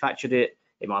who manufactured it.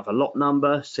 It might have a lot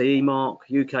number, CE mark,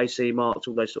 UK CE marks,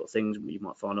 all those sort of things you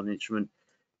might find on the instrument.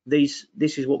 This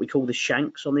is what we call the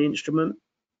shanks on the instrument.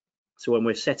 So when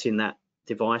we're setting that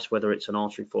device, whether it's an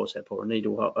artery forceps or a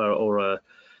needle or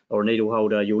a needle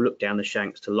holder, you'll look down the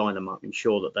shanks to line them up,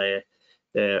 ensure that they're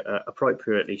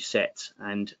appropriately set,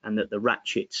 and that the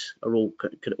ratchets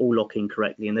could all lock in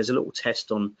correctly. And there's a little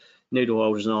test on needle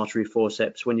holders and artery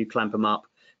forceps. When you clamp them up,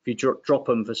 if you drop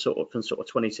them from sort of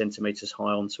 20 centimeters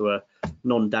high onto a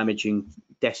non-damaging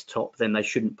desktop, then they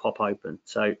shouldn't pop open.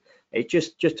 So it's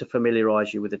just to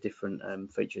familiarize you with the different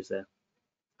features there.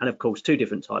 And of course, two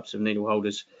different types of needle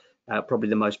holders, probably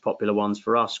the most popular ones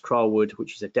for us: Crowwood,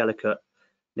 which is a delicate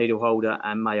needle holder,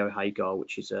 and Mayo Hagar,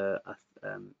 which is a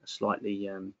slightly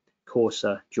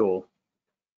coarser jaw.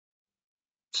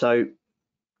 So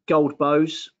gold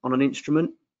bows on an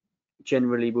instrument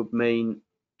generally would mean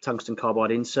tungsten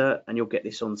carbide insert, and you'll get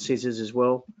this on scissors as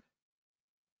well.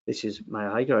 This is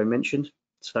Mayo Hagar I mentioned.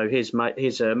 So here's a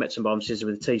Metzenbaum scissor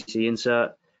with a TC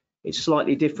insert. It's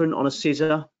slightly different on a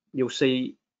scissor. You'll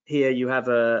see here you have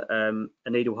a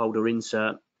needle holder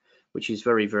insert, which is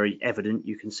very, very evident.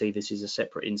 You can see this is a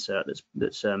separate insert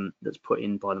that's put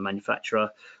in by the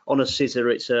manufacturer. On a scissor,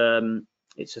 I've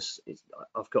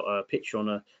got a picture on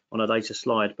a later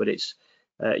slide, but it's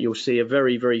you'll see a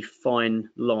very, very fine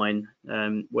line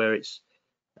where it's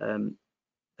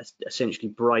essentially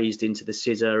brazed into the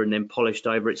scissor and then polished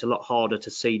over. It's a lot harder to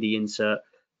see the insert,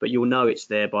 but you'll know it's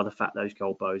there by the fact those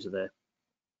gold bows are there.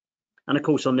 And of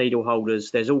course, on needle holders,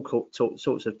 there's all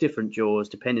sorts of different jaws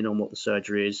depending on what the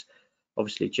surgery is.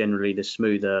 Obviously, generally, the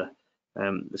smoother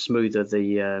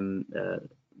the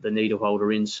needle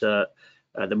holder insert,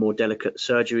 the more delicate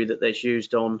surgery that that's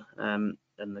used on, and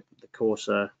the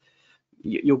coarser.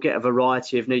 You'll get a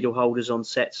variety of needle holders on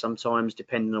set sometimes,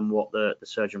 depending on what the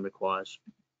surgeon requires.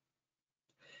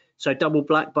 So double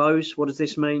black bows, what does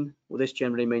this mean? Well, this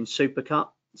generally means supercut.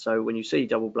 So when you see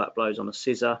double black bows on a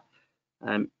scissor,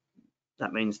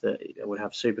 that means that it would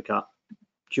have supercut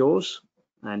jaws.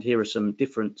 And here are some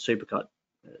different supercut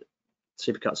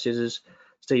scissors.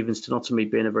 Stevens Stenotomy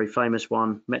being a very famous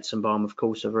one. Metzenbaum, of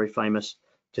course, a very famous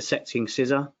dissecting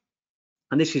scissor.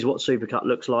 And this is what supercut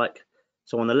looks like.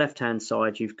 So on the left-hand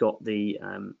side, you've got the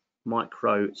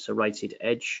micro serrated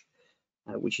edge,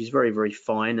 which is very, very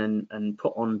fine and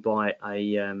put on by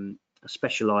a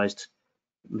specialized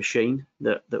machine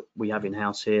that we have in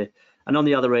house here. And on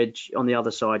the other edge, on the other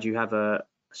side, you have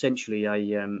essentially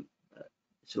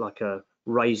it's like a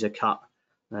razor cut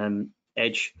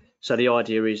edge. So the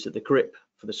idea is that the grip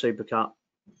for the supercut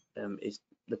is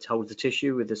that holds the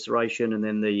tissue with the serration, and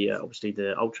then obviously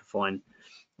the ultrafine,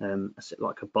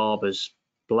 like a barber's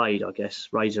blade, I guess,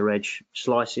 razor edge,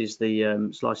 slices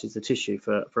the tissue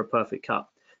for a perfect cut.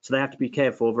 So they have to be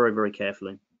careful, very, very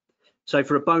carefully. So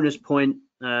for a bonus point,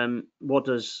 what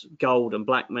does gold and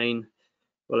black mean?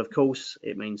 Well, of course,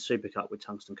 it means supercut with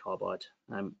tungsten carbide,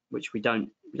 which we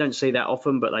don't see that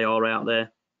often, but they are out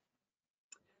there.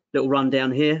 Little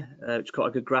rundown here. It's quite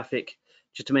a good graphic.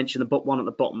 Just to mention the one at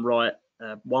the bottom right,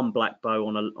 one black bow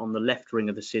on the left ring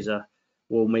of the scissor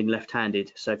will mean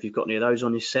left-handed. So if you've got any of those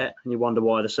on your set and you wonder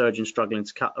why the surgeon's struggling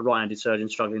to cut, a right-handed surgeon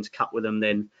struggling to cut with them,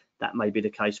 then that may be the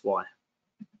case why.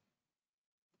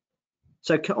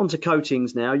 So on to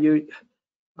coatings now.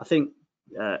 I think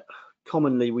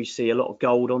commonly we see a lot of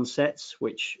gold on sets,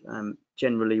 which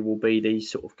generally will be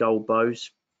these sort of gold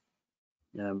bows,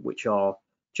 which are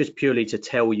just purely to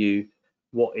tell you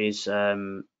what is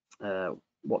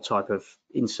what type of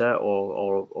insert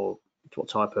or what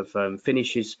type of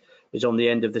finish is on the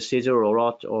end of the scissor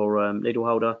or needle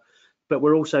holder. But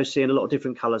we're also seeing a lot of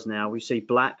different colors now. We see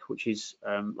black, which is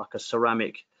like a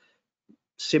ceramic,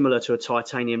 similar to a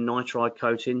titanium nitride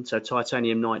coating. So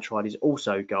titanium nitride is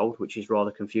also gold, which is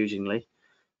rather confusingly.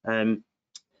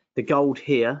 The gold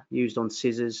here used on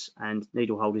scissors and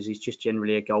needle holders is just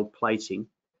generally a gold plating.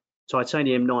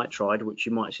 Titanium nitride, which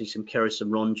you might see some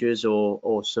Kerrison rongers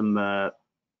or some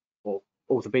or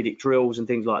orthopedic drills and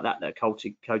things like that are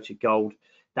coated gold.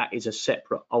 That is a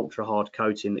separate ultra hard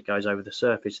coating that goes over the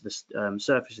surface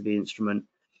of the instrument.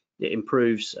 It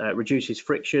improves, reduces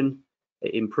friction.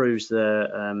 It improves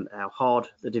how hard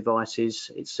the device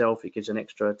is itself. It gives an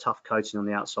extra tough coating on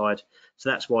the outside. So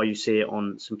that's why you see it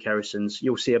on some Kerrisons.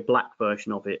 You'll see a black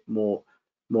version of it more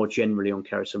generally on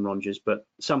Kerrison rongers. But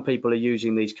some people are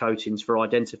using these coatings for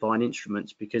identifying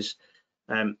instruments because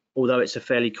although it's a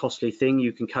fairly costly thing,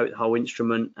 you can coat the whole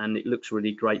instrument and it looks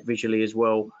really great visually as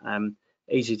well.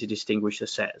 Easy to distinguish the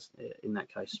sets in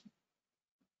that case.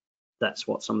 That's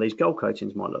what some of these gold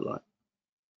coatings might look like.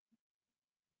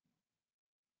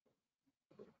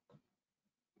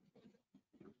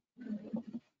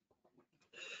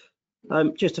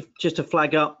 Just to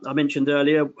flag up, I mentioned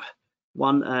earlier,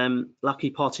 one lucky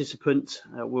participant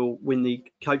will win the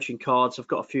coaching cards. I've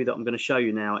got a few that I'm going to show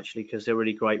you now, actually, because they're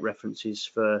really great references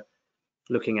for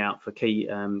looking out for key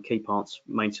parts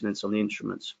maintenance on the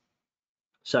instruments.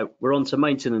 So we're on to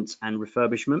maintenance and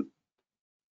refurbishment.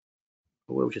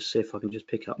 We'll just see if I can just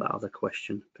pick up that other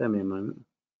question. Bear me a moment.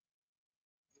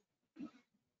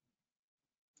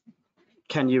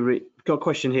 Got a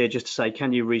question here just to say,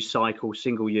 can you recycle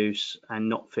single-use and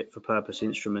not fit for purpose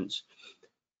instruments?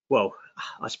 well,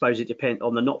 I suppose it depends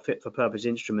on the not fit for purpose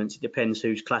instruments. It depends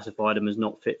who's classified them as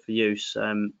not fit for use.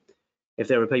 If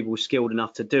there are people skilled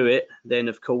enough to do it, then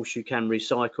of course you can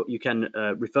recycle, you can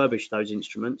refurbish those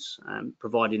instruments,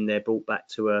 providing they're brought back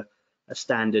to a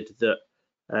standard that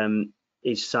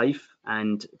is safe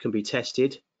and can be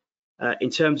tested. In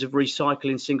terms of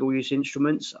recycling single-use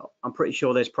instruments, I'm pretty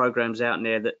sure there's programs out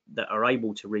there that are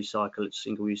able to recycle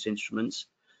single-use instruments.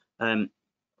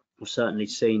 I've certainly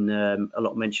seen a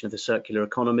lot of mention of the circular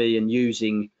economy and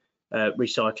using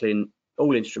recycling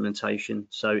all instrumentation.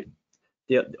 So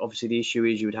obviously the issue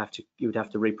is you would have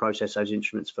to reprocess those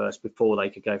instruments first before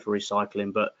they could go for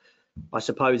recycling. But I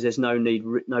suppose there's no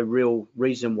real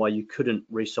reason why you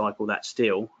couldn't recycle that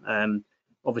steel.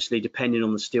 Obviously, depending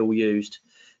on the steel used.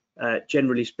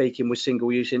 Generally speaking, with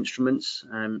single-use instruments,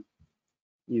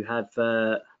 you have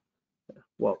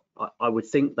well, I would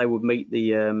think they would meet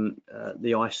the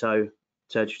ISO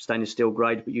stainless steel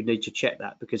grade, but you'd need to check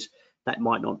that, because that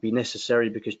might not be necessary,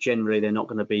 because generally they're not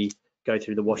going to go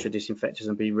through the washer disinfectors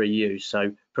and be reused.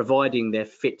 So providing they're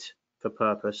fit for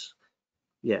purpose,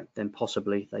 yeah, then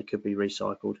possibly they could be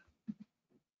recycled.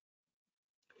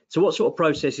 So what sort of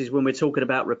processes, when we're talking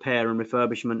about repair and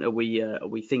refurbishment, are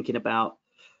we thinking about?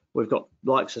 We've got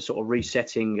likes of sort of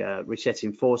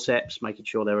resetting forceps, making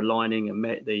sure they're aligning and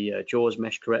the jaws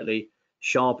mesh correctly,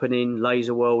 sharpening,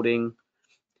 laser welding,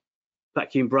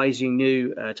 vacuum brazing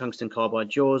new tungsten carbide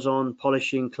jaws on,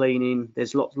 polishing, cleaning.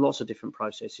 There's lots of different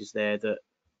processes there that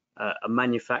a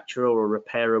manufacturer or a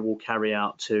repairer will carry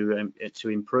out to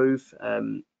improve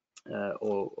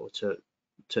or to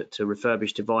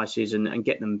refurbish devices and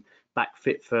get them back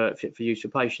fit for use for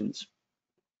patients.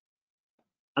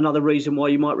 Another reason why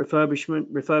you might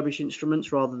refurbish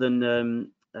instruments rather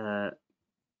than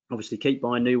obviously keep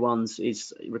buying new ones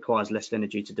is it requires less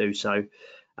energy to do so.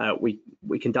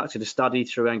 We conducted a study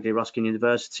through Anglia Ruskin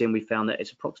University, and we found that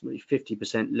it's approximately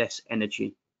 50% less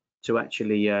energy to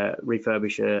actually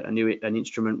refurbish an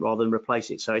instrument rather than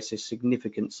replace it. So it's a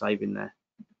significant saving there.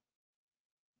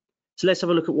 So let's have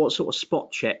a look at what sort of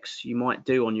spot checks you might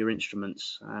do on your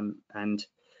instruments, and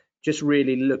just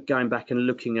really going back and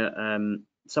looking at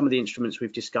some of the instruments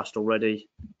we've discussed already.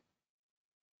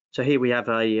 So here we have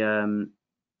a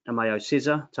Mayo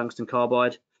scissor, tungsten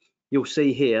carbide. You'll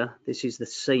see here, this is the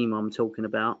seam I'm talking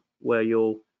about, where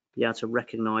you'll be able to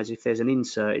recognize if there's an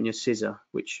insert in your scissor,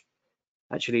 which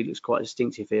actually looks quite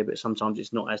distinctive here, but sometimes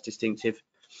it's not as distinctive.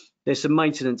 There's some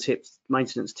maintenance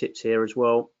tips here as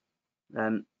well.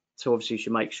 So obviously you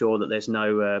should make sure that there's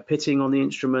no pitting on the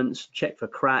instruments, check for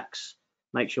cracks,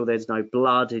 make sure there's no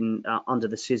blood under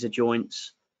the scissor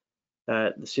joints.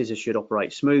 The scissor should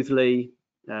operate smoothly.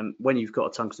 When you've got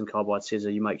a tungsten carbide scissor,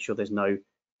 you make sure there's no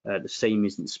the seam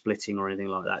isn't splitting or anything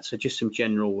like that. So just some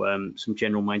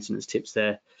general maintenance tips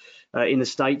there. In the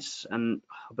States and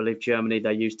I believe Germany,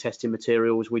 they use testing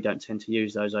materials. We don't tend to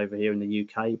use those over here in the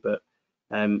UK, but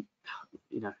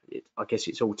you know, I guess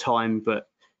it's all time, but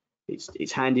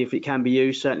it's handy if it can be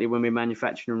used. Certainly when we're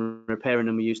manufacturing and repairing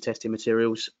them, we use testing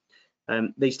materials.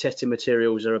 These testing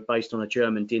materials are based on a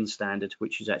German DIN standard,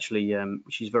 which is actually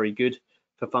which is very good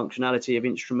for functionality of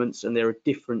instruments, and there are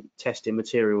different testing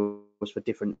materials for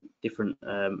different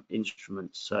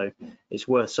instruments. So it's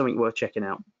something worth checking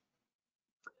out.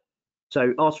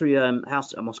 So artery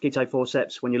house mosquito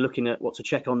forceps, when you're looking at what to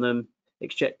check on them,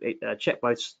 check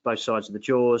both sides of the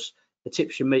jaws. The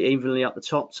tips should meet evenly up the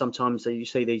top. Sometimes you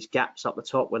see these gaps up the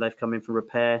top where they've come in for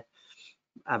repair.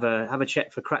 Have a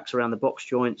check for cracks around the box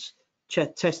joints.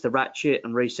 Test the ratchet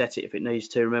and reset it if it needs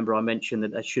to. Remember, I mentioned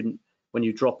that they shouldn't, when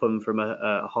you drop them from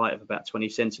a height of about 20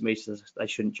 centimeters, they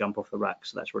shouldn't jump off the rack.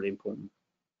 So that's really important.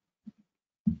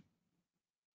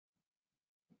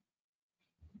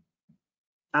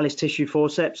 Alice tissue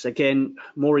forceps, again,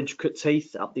 more intricate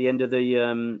teeth up the end of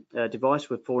the device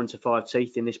with 4 into 5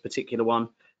 teeth in this particular one.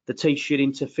 The teeth should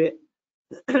interfit.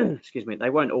 Excuse me, they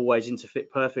won't always interfit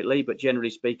perfectly, but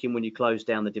generally speaking, when you close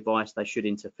down the device, they should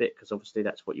interfit, because obviously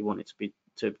that's what you want it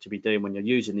to be doing when you're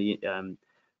using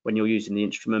the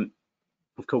instrument.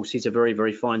 Of course, these are very,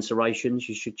 very fine serrations.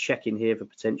 You should check in here for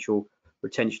potential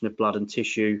retention of blood and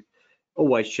tissue.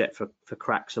 Always check for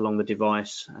cracks along the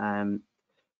device.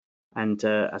 And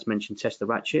as mentioned, test the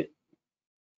ratchet.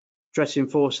 Dressing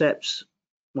forceps,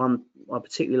 one I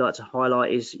particularly like to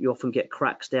highlight is you often get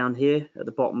cracks down here at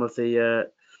the bottom of the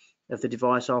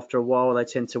device. After a while, they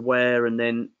tend to wear, and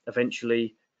then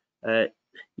eventually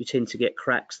you tend to get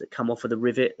cracks that come off of the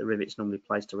rivet. The rivet's normally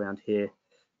placed around here,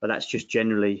 but that's just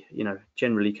generally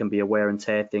can be a wear and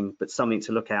tear thing, but something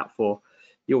to look out for.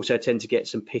 You also tend to get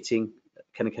some pitting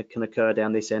can occur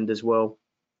down this end as well.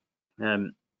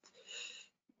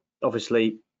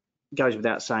 Obviously, goes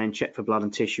without saying, check for blood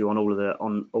and tissue on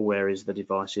all areas of the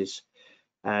devices,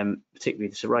 particularly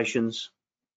the serrations.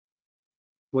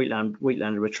 Wheatland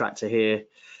retractor here.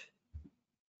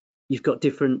 You've got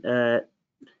different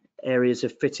areas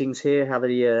of fittings here, how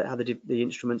the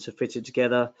instruments are fitted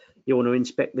together. You want to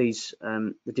inspect these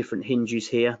the different hinges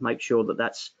here, make sure that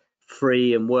that's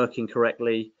free and working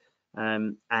correctly,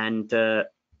 and the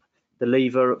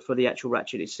lever for the actual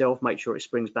ratchet itself, make sure it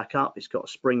springs back up. It's got a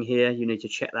spring here. You need to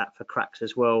check that for cracks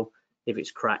as well. If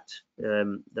it's cracked,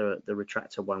 the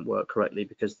retractor won't work correctly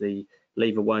because the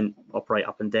lever won't operate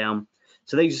up and down.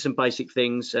 So these are some basic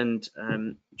things, and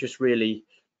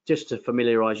just to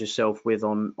familiarize yourself with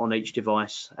on each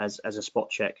device as a spot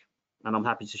check. And I'm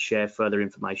happy to share further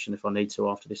information if I need to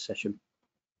after this session.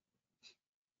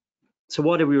 So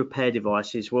why do we repair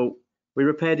devices? Well, we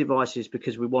repair devices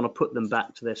because we want to put them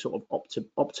back to their sort of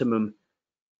optimum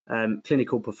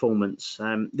clinical performance.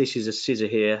 This is a scissor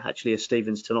here, actually a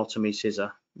Stevens tenotomy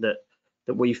scissor that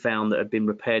we found that had been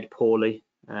repaired poorly,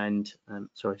 and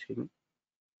sorry, excuse me.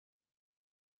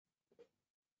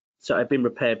 So it had been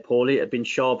repaired poorly. It had been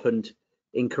sharpened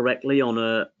incorrectly on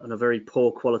a very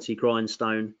poor quality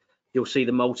grindstone. You'll see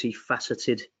the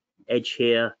multifaceted edge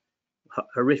here,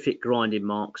 horrific grinding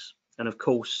marks, and of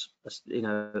course, you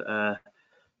know,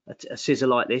 a scissor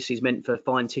like this is meant for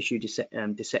fine tissue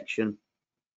dissection.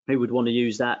 Who would want to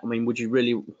use that? I mean, would you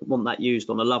really want that used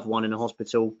on a loved one in a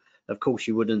hospital? Of course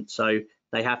you wouldn't. So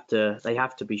they have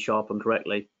to be sharpened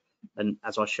correctly. And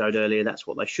as I showed earlier, that's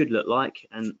what they should look like,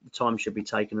 and the time should be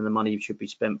taken and the money should be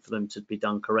spent for them to be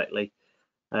done correctly.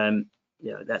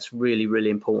 Yeah, that's really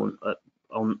important.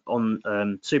 On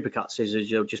supercut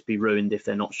scissors, you'll just be ruined if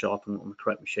they're not sharpened on the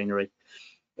correct machinery.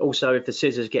 Also, if the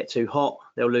scissors get too hot,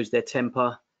 they'll lose their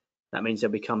temper. That means they'll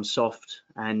become soft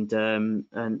and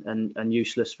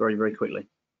useless very quickly.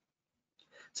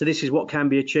 So this is what can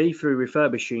be achieved through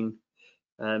refurbishing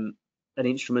an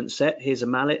instrument set. Here's a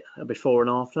mallet, a before and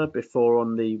after, before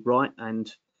on the right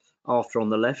and after on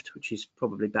the left, which is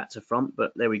probably back to front,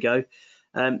 but there we go.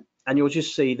 And you'll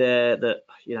just see there that,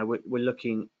 you know, we're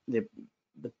looking the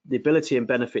ability and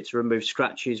benefit to remove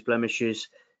scratches, blemishes,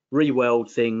 re-weld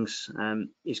things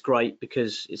is great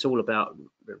because it's all about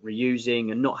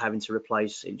reusing and not having to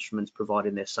replace instruments,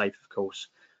 providing they're safe, of course.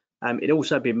 It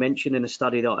also been mentioned in a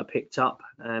study that I picked up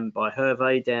by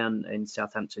Hervé down in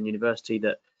Southampton University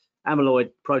that amyloid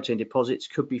protein deposits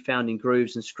could be found in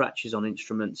grooves and scratches on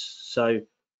instruments. So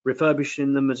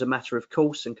refurbishing them as a matter of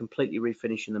course and completely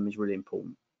refinishing them is really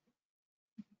important.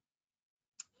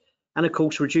 And of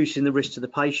course, reducing the risk to the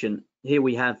patient. Here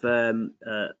we have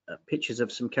pictures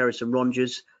of some Kerrison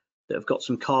rongers that have got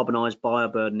some carbonized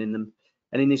bioburden in them.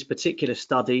 And in this particular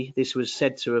study, this was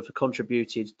said to have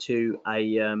contributed to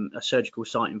a surgical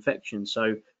site infection.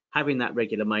 So having that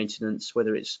regular maintenance,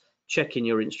 whether it's checking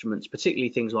your instruments, particularly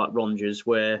things like rongers,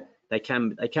 where they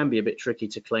can be a bit tricky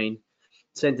to clean,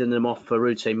 sending them off for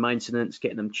routine maintenance,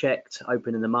 getting them checked,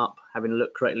 opening them up, having a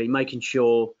look correctly, making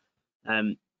sure.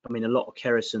 I mean, a lot of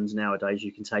Kerrisons nowadays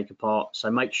you can take apart,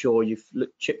 so make sure you've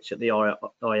checked at the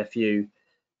IFU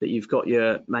that you've got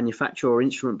your manufacturer or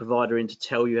instrument provider in to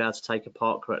tell you how to take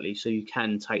apart correctly, so you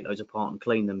can take those apart and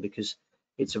clean them, because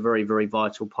it's a very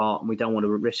vital part, and we don't want to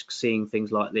risk seeing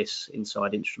things like this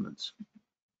inside instruments.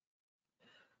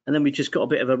 And then we've just got a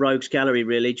bit of a rogues gallery,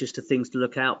 really, just of things to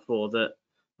look out for that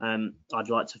I'd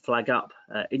like to flag up.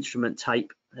 Instrument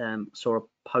tape. Saw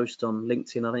a post on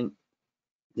LinkedIn, I think,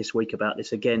 this week about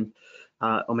this again.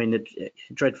 I mean,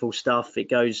 dreadful stuff. It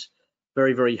goes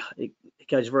very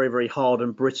hard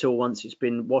and brittle once it's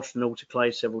been washed and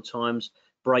autoclaved several times.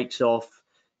 Breaks off.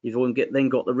 You've then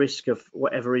got the risk of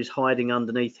whatever is hiding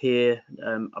underneath here.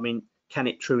 I mean, can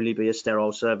it truly be a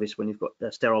sterile surface when you've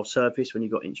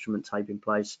got instrument tape in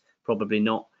place? Probably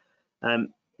not.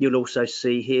 You'll also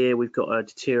see here we've got a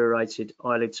deteriorated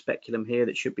eyelid speculum here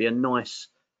that should be a nice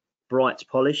bright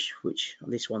polish, which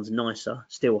this one's nicer,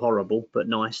 still horrible but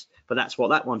nice, but that's what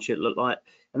that one should look like.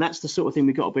 And that's the sort of thing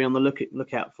we've got to be on the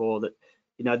lookout for, that,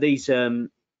 you know, these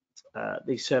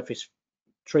surface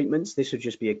treatments, this would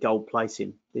just be a gold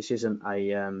plating. This isn't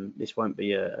this won't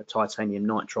be a titanium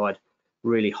nitride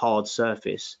really hard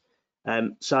surface.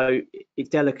 So it's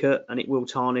delicate and it will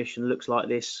tarnish and looks like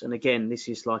this. And again, this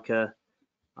is like a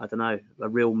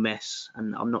real mess,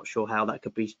 and I'm not sure how that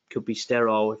could be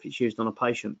sterile if it's used on a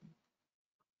patient.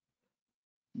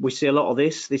 We see a lot of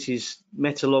this. This is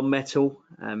metal on metal.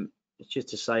 It's just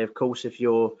to say, of course, if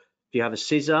you have a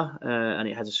scissor and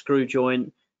it has a screw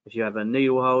joint, if you have a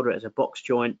needle holder, it has a box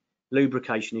joint,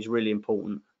 lubrication is really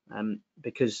important,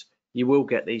 because you will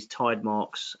get these tide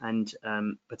marks, and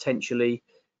potentially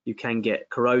You can get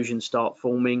corrosion start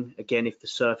forming, again, if the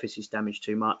surface is damaged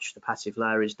too much, the passive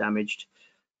layer is damaged.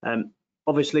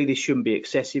 Obviously, this shouldn't be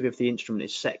excessive. If the instrument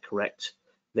is set correct,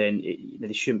 then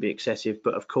this shouldn't be excessive.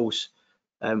 But of course,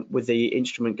 with the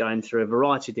instrument going through a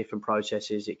variety of different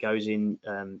processes, it goes into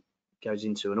an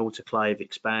autoclave,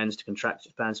 expands to contract,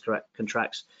 expands,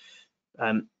 contracts.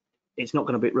 It's not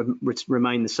going to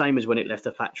remain the same as when it left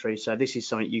the factory. So this is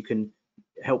something you can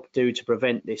help do to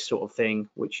prevent this sort of thing,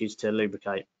 which is to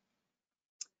lubricate.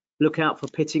 Look out for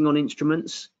pitting on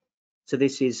instruments. So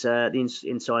this is the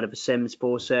inside of a SEMS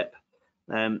forcep.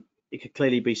 It could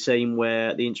clearly be seen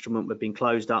where the instrument had been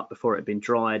closed up before it had been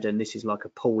dried, and this is like a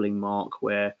pooling mark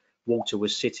where water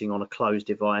was sitting on a closed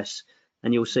device.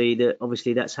 And you'll see that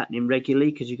obviously that's happening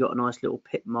regularly because you've got a nice little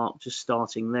pit mark just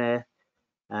starting there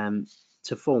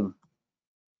to form.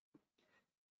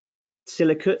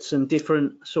 Silicates and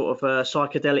different sort of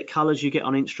psychedelic colors you get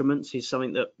on instruments is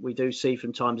something that we do see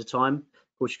from time to time.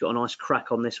 Of course, you've got a nice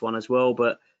crack on this one as well,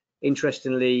 but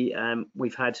interestingly,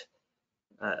 we've had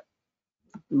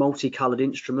multicolored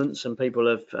instruments, and people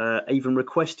have even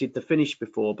requested the finish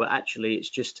before, but actually it's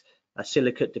just a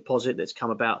silicate deposit that's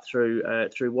come about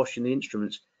through washing the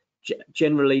instruments.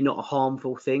 Generally not a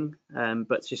harmful thing,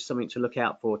 but it's just something to look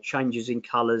out for. Changes in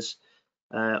colors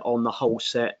on the whole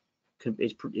set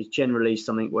is generally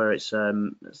something where it's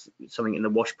something in the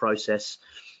wash process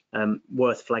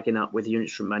worth flagging up with your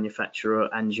instrument manufacturer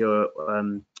and your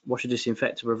washer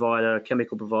disinfector provider,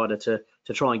 chemical provider,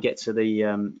 to try and get to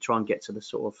the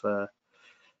sort of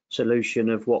solution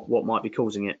of what might be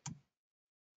causing it.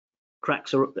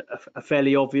 Cracks are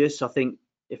fairly obvious. I think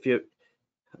if you're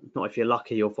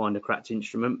lucky, you'll find a cracked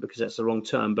instrument, because that's the wrong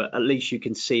term, but at least you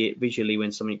can see it visually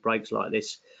when something breaks like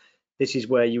this. This is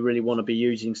where you really want to be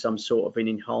using some sort of an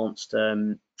enhanced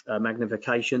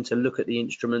magnification to look at the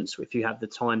instruments, if you have the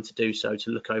time to do so, to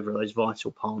look over those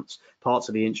vital parts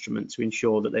of the instrument to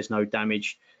ensure that there's no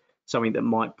damage, something that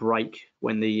might break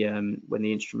when the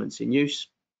instrument's in use.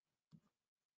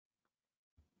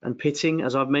 And pitting,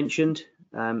 as I've mentioned,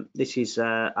 this is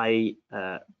a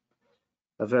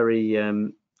very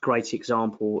great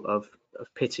example of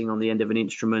pitting on the end of an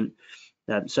instrument.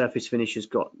 Surface finish has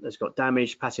got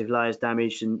damaged, passive layers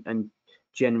damaged, and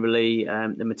generally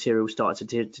the material started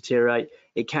to deteriorate.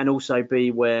 It can also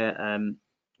be where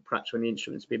perhaps when the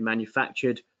instrument's been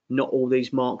manufactured, not all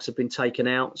these marks have been taken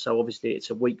out, so obviously it's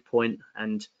a weak point,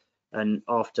 and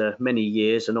after many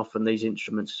years, and often these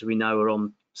instruments, as we know, are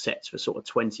on sets for sort of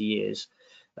 20 years,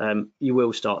 you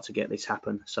will start to get this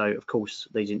happen. So of course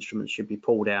these instruments should be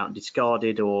pulled out and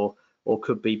discarded, or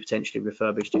could be potentially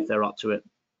refurbished if they're up to it.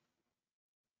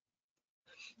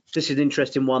 This is an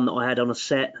interesting one that I had on a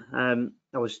set.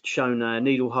 I was shown a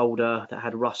needle holder that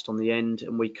had rust on the end,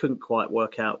 and we couldn't quite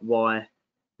work out why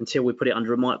until we put it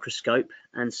under a microscope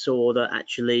and saw that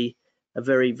actually a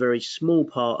very, very small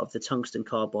part of the tungsten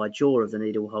carbide jaw of the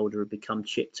needle holder had become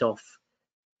chipped off,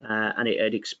 and it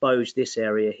had exposed this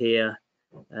area here,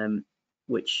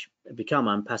 which had become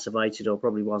unpassivated, or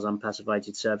probably was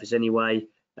unpassivated surface anyway,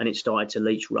 and it started to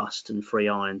leach rust and free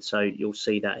iron. So you'll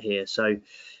see that here. So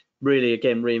really,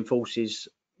 again, reinforces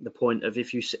the point of,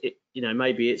 if you know,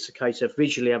 maybe it's a case of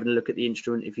visually having a look at the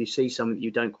instrument. If you see something that you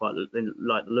don't quite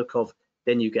like the look of,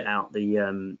 then you get out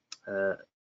the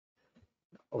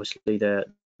obviously the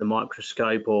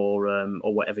microscope or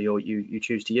whatever you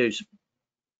choose to use.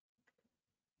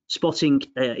 Spotting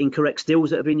incorrect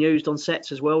stills that have been used on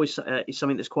sets as well is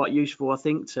something that's quite useful, I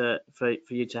think, for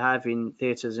you to have in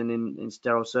theatres and in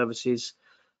sterile services.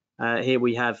 Here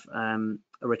we have a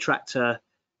retractor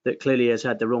that clearly has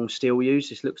had the wrong steel used.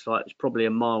 This looks like it's probably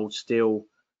a mild steel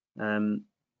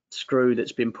screw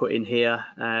that's been put in here,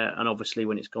 and obviously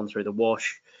when it's gone through the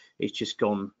wash, it's just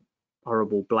gone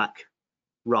horrible black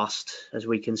rust, as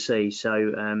we can see.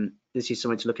 So this is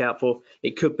something to look out for.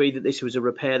 It could be that this was a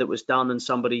repair that was done and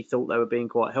somebody thought they were being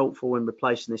quite helpful in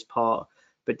replacing this part,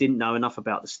 but didn't know enough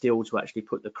about the steel to actually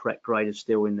put the correct grade of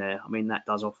steel in there. I mean, that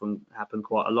does often happen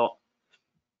quite a lot.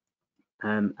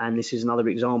 And this is another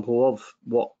example of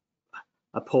what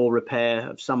a poor repair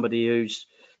of somebody who's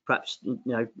perhaps, you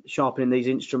know, sharpening these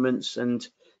instruments and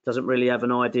doesn't really have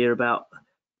an idea about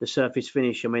the surface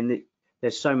finish. I mean,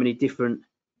 there's so many different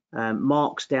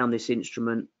marks down this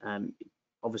instrument.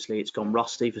 Obviously it's gone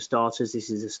rusty for starters. This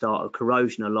is the start of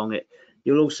corrosion along it.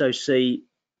 You'll also see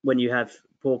when you have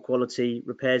poor quality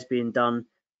repairs being done,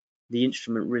 the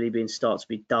instrument really starts to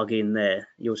be dug in there.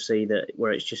 You'll see that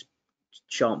where it's just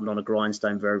sharpened on a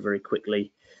grindstone very, very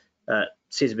quickly.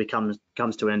 Scissor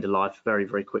comes to end of life very,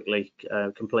 very quickly.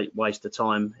 Complete waste of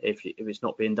time if it's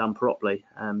not being done properly.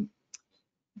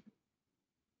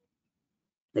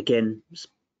 Again,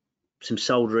 some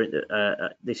soldering.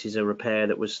 This is a repair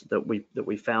that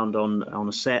we found on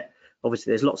a set.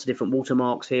 Obviously, there's lots of different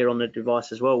watermarks here on the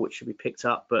device as well, which should be picked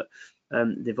up. But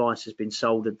the device has been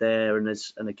soldered there,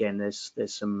 and again there's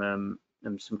some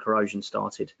corrosion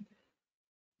started.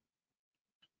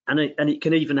 And it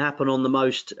can even happen on the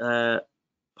most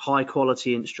high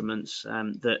quality instruments,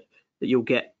 that you'll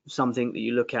get something that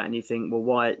you look at and you think, well,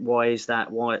 why is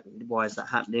that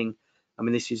happening? I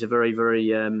mean, this is a very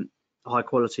high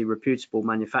quality, reputable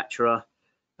manufacturer,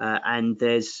 and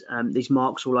there's these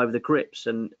marks all over the grips.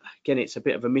 And again, it's a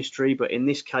bit of a mystery, but in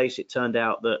this case, it turned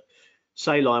out that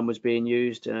saline was being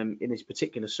used in these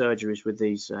particular surgeries with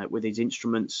these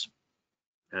instruments,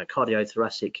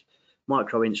 cardiothoracic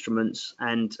micro instruments,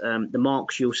 and the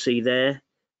marks you'll see there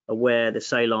are where the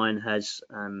saline has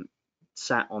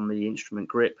sat on the instrument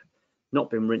grip, not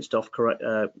been rinsed off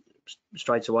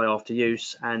straight away after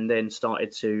use, and then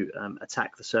started to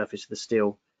attack the surface of the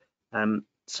steel.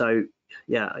 So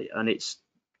yeah, and it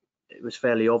was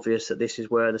fairly obvious that this is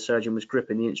where the surgeon was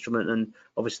gripping the instrument, and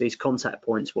obviously these contact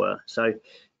points were. So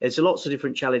there's lots of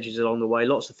different challenges along the way,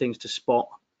 lots of things to spot,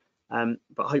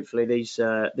 but hopefully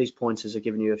these pointers are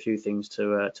giving you a few things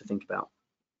to think about.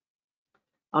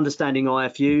 Understanding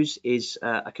IFUs is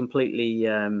a completely,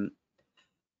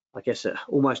 I guess,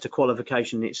 almost a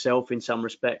qualification in itself in some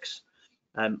respects.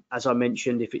 As I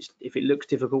mentioned, if it looks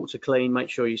difficult to clean, make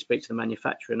sure you speak to the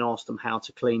manufacturer and ask them how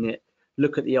to clean it.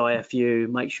 Look at the IFU,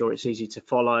 make sure it's easy to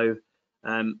follow.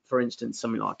 For instance,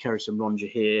 something like Kerrison Ronger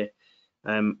here,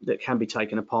 that can be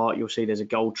taken apart. You'll see there's a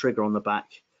gold trigger on the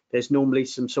back. There's normally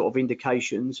some sort of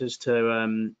indications as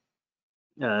to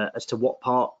what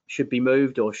part should be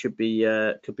moved or could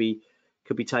be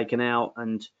taken out,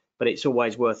 but it's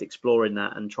always worth exploring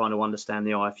that and trying to understand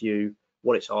the IFU,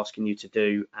 what it's asking you to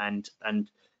do, and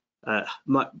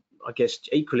I guess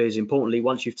equally as importantly,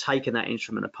 once you've taken that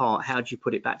instrument apart, how do you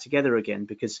put it back together again?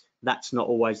 Because that's not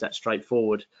always that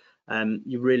straightforward.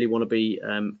 You really want to be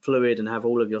fluid and have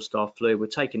all of your staff fluid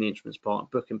with taking the instruments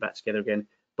apart, booking back together again,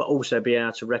 but also be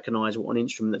able to recognize what an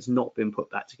instrument that's not been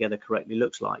put back together correctly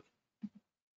looks like.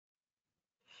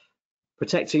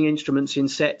 Protecting instruments in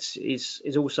sets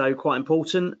is also quite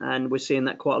important, and we're seeing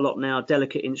that quite a lot now.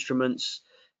 Delicate instruments,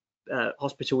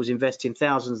 hospitals investing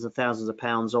thousands and thousands of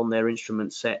pounds on their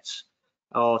instrument sets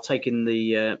are taking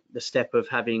the step of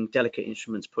having delicate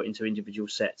instruments put into individual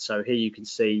sets. So here you can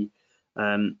see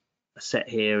a set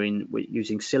here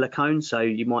using silicone. So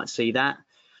you might see that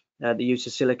the use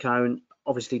of silicone.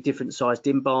 Obviously, different sized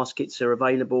DIN baskets are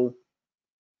available.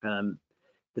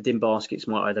 The DIN baskets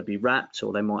might either be wrapped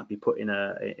or they might be put in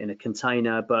a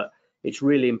container, but it's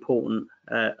really important,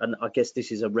 and I guess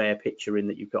this is a rare picture in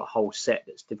that you've got a whole set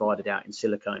that's divided out in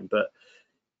silicone, but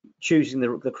choosing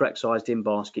the correct size DIN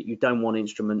basket. You don't want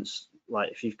instruments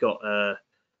like if you've got a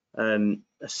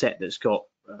set that's got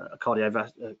a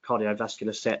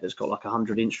cardiovascular set that's got like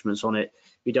 100 instruments on it.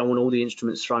 You don't want all the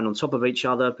instruments thrown on top of each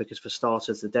other, because for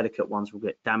starters, the delicate ones will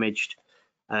get damaged.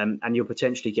 And you'll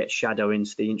potentially get shadowing,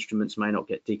 so the instruments may not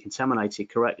get decontaminated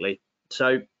correctly.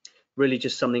 So really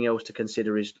just something else to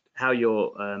consider is how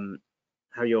you're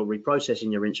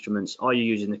reprocessing your instruments. Are you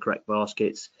using the correct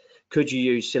baskets? Could you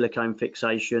use silicone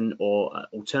fixation or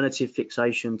alternative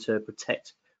fixation to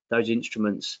protect those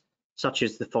instruments, such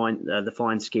as the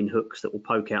fine skin hooks that will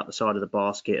poke out the side of the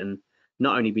basket and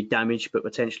not only be damaged but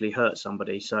potentially hurt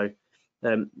somebody? So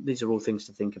these are all things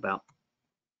to think about.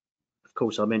 Of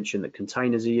course, I mentioned that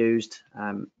containers are used.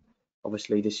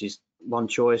 Obviously, this is one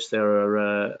choice. There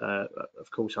are, of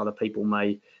course, other people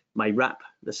may wrap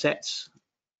the sets.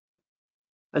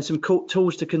 And some cool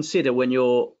tools to consider when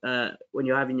you're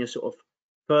having your sort of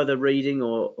further reading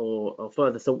or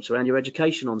further thoughts around your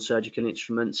education on surgical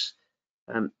instruments.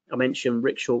 I mentioned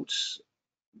Rick Short's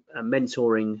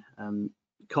mentoring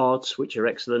cards, which are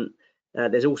excellent.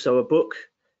 There's also a book,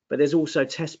 but there's also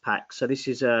test packs. So this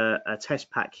is a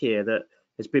test pack here that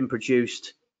has been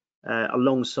produced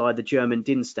alongside the German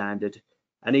DIN standard,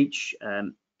 and each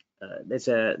there's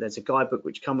a guidebook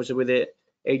which comes with it.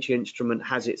 Each instrument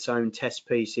has its own test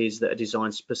pieces that are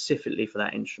designed specifically for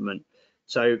that instrument.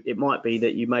 So it might be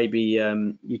that you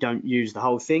don't use the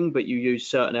whole thing, but you use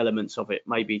certain elements of it,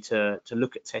 maybe to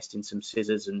look at testing some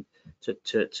scissors and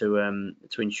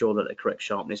to ensure that they're correct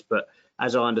sharpness. But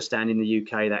as I understand, in the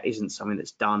UK, that isn't something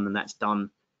that's done, and that's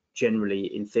done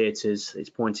generally in theatres. It's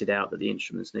pointed out that the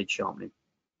instruments need sharpening.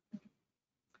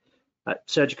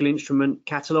 Surgical instrument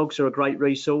catalogues are a great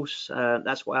resource.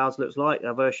 That's what ours looks like,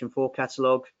 our version 4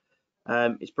 catalogue.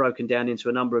 It's broken down into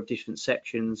a number of different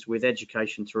sections with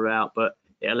education throughout, but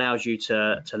it allows you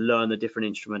to learn the different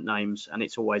instrument names, and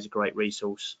it's always a great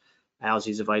resource. Ours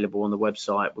is available on the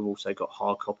website. We've also got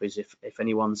hard copies if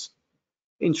anyone's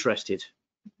interested.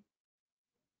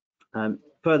 Bit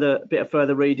of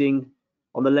further reading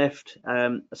on the left,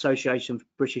 Association of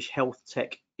British Health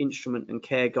Tech Instrument and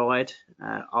Care Guide.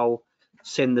 I'll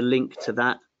send the link to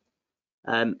that.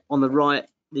 On the right,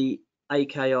 the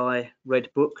AKI Red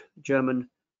Book. German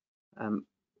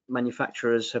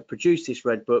manufacturers have produced this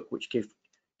Red Book, which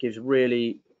gives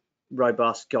really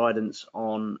robust guidance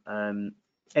on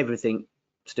everything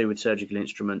to do with surgical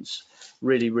instruments.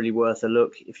 Really worth a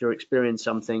look. If you're experiencing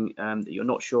something that you're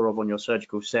not sure of on your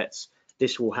surgical sets,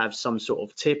 this will have some sort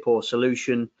of tip or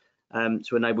solution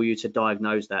to enable you to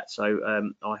diagnose that.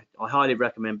 So I highly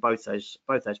recommend both those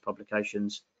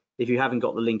publications. If you haven't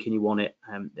got the link and you want it,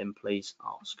 then please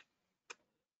ask.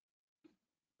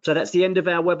 So that's the end of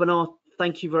our webinar.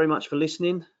 Thank you very much for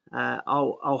listening.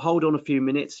 I'll hold on a few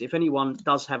minutes. If anyone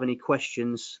does have any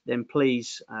questions, then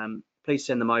please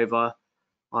send them over.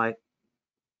 I've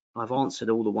answered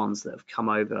all the ones that have come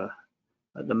over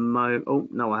at the moment. Oh,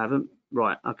 no, I haven't.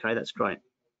 Right, okay, that's great.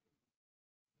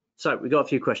 So we've got a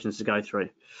few questions to go through.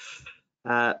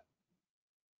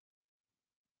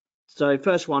 So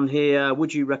first one here,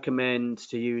 would you recommend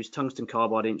to use tungsten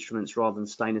carbide instruments rather than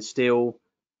stainless steel?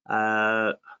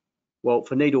 Well,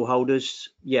 for needle holders,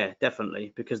 yeah,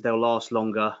 definitely, because they'll last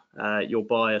longer. You'll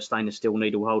buy a stainless steel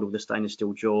needle holder with a stainless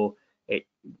steel jaw, it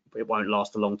won't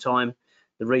last a long time.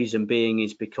 The reason being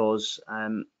is because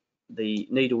the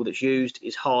needle that's used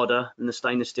is harder than the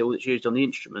stainless steel that's used on the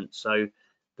instrument. So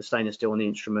the stainless steel on the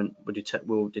instrument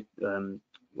will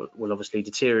obviously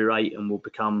deteriorate and will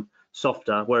become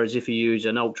softer. Whereas if you use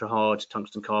an ultra hard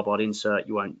tungsten carbide insert,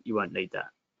 you won't need that.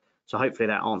 So hopefully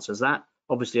that answers that.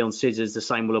 Obviously on scissors, the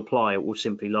same will apply. It will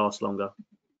simply last longer.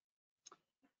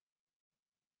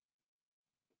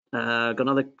 Got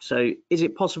another. So is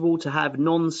it possible to have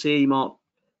non-CE marked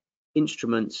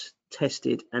instruments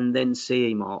tested and then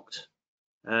CE marked?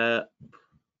 I'm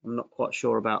not quite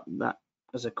sure about that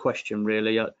as a question,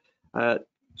 really.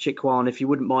 Chiquan, if you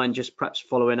wouldn't mind just perhaps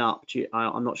following up.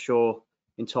 I'm not sure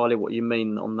entirely what you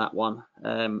mean on that one.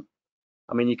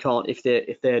 I mean, you can't, if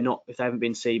they haven't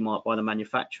been CE marked by the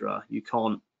manufacturer, you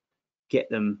can't get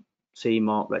them CE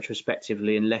marked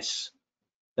retrospectively unless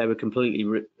they were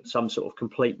some sort of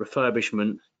complete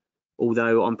refurbishment.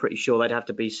 Although I'm pretty sure they'd have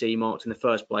to be CE marked in the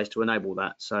first place to enable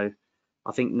that. So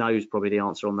I think no is probably the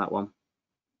answer on that one.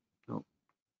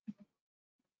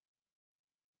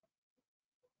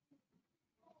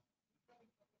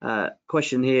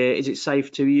 Question here, is it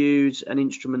safe to use an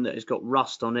instrument that has got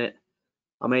rust on it?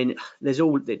 I mean,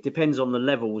 it depends on the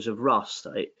levels of rust.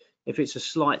 If it's a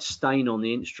slight stain on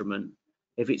the instrument,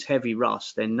 if it's heavy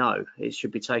rust, then no, it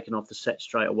should be taken off the set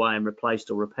straight away and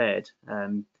replaced or repaired.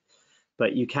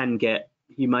 But you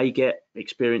may get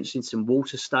experiencing some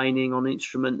water staining on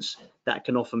instruments. That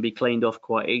can often be cleaned off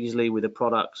quite easily with a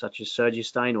product such as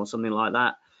Surgistain or something like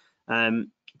that.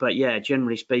 But yeah,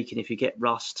 generally speaking, if you get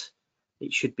rust,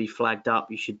 it should be flagged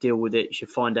up. You should deal with it. You should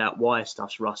find out why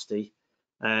stuff's rusty.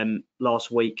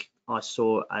 Last week, I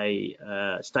saw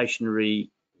a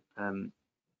stationary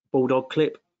bulldog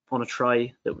clip on a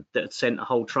tray that sent a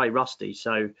whole tray rusty.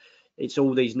 So it's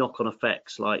all these knock-on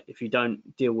effects. Like if you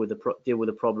don't deal with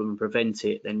the problem and prevent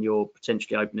it, then you're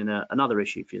potentially opening another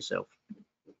issue for yourself.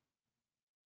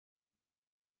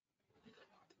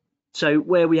 So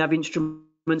where we have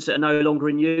instruments that are no longer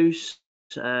in use,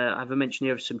 I have a mention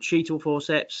here of some cheatal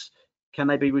forceps. Can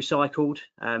they be recycled?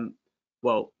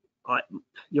 Well,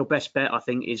 your best bet, I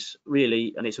think, is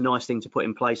really, and it's a nice thing to put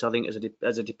in place, I think,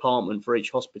 as a department for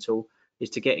each hospital, is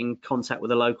to get in contact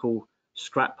with a local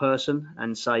scrap person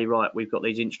and say, right, we've got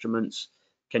these instruments,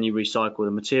 can you recycle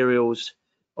the materials?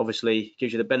 Obviously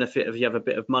gives you the benefit of you have a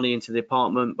bit of money into the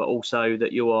department, but also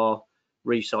that you are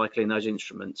recycling those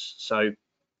instruments. So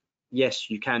yes,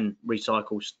 you can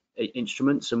recycle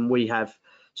instruments, and we have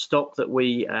stock that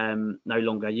we no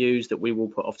longer use that we will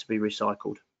put off to be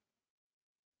recycled.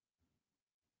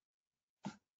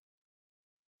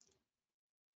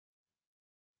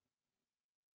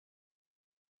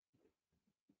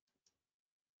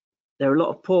 There are a lot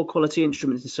of poor quality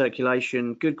instruments in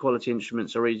circulation. Good quality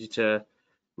instruments are easy to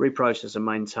reprocess and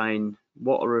maintain.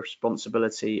 What a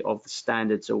responsibility of the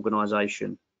standards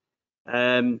organisation.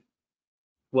 Well,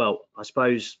 I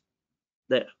suppose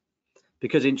that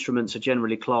because instruments are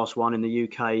generally class 1 in the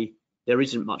UK, there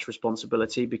isn't much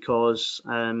responsibility because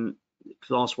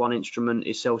class 1 instrument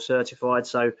is self-certified.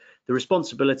 So the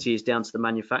responsibility is down to the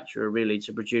manufacturer really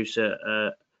to produce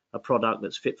a product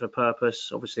that's fit for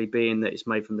purpose, obviously being that it's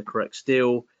made from the correct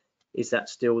steel. Is that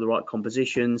steel the right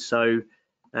composition? So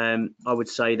I would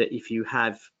say that if you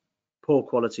have poor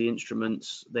quality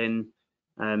instruments, then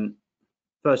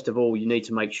first of all, you need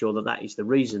to make sure that that is the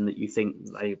reason that you think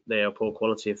they are poor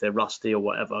quality, if they're rusty or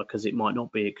whatever, because it might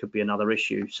not be. It could be another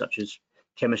issue, such as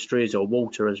chemistries or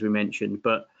water, as we mentioned.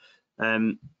 But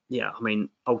yeah, I mean,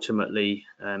 ultimately,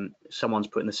 someone's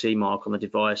putting the CE mark on the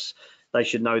device, they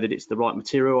should know that it's the right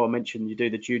material. I mentioned you do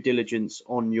the due diligence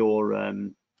on your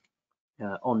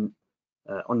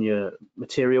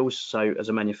materials. So as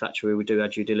a manufacturer, we do our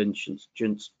due diligence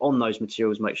on those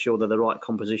materials, make sure they're the right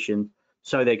composition,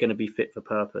 so they're going to be fit for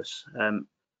purpose.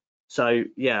 So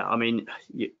yeah, I mean,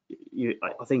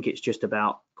 I think it's just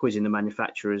about quizzing the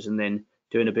manufacturers and then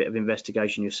doing a bit of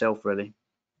investigation yourself, really.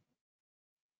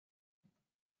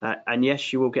 And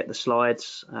yes, you will get the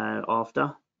slides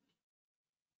after.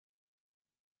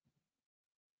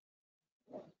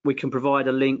 We can provide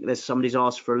a link. There's somebody's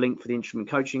asked for a link for the instrument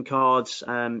coaching cards.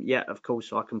 Yeah, of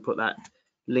course, I can put that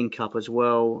link up as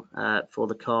well for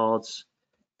the cards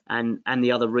and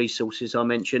the other resources I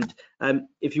mentioned.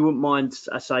 If you wouldn't mind,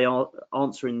 I say,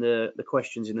 answering the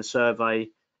questions in the survey,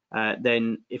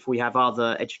 then if we have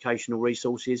other educational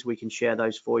resources, we can share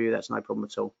those for you. That's no problem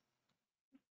at all.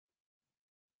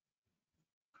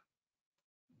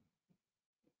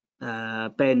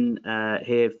 Ben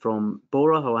here from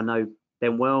Bora, who I know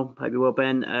Ben well, hope you're well,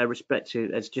 Ben.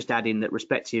 It's just adding that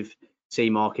respective CE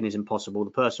marking is impossible.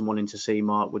 The person wanting to CE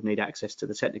mark would need access to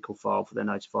the technical file for their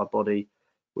notified body,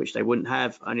 which they wouldn't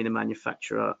have. Only the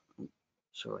manufacturer,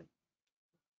 sorry,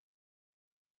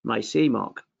 may CE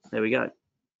mark. There we go.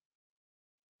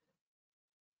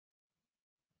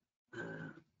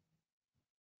 I'm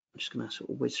just going to sort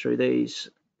of whiz through these.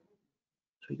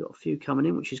 So we've got a few coming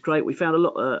in, which is great. We found a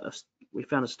lot. We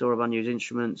found a store of unused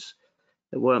instruments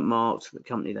that weren't marked. The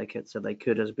company said they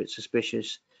could, as a bit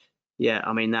suspicious. Yeah,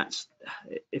 I mean, that's,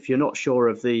 if you're not sure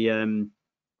of the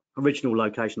original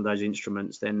location of those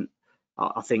instruments, then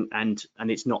I think, and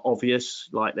it's not obvious,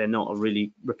 like they're not a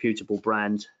really reputable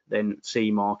brand, then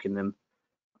CE marking them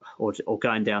or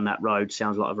going down that road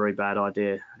sounds like a very bad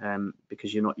idea,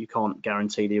 because you can't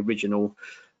guarantee the original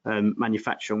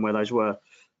manufacturer and where those were.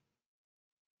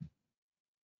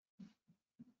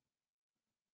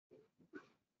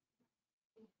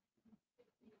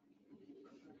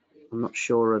 I'm not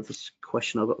sure of this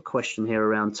question. I've got a question here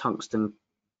around tungsten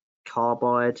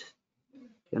carbide.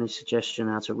 Any suggestion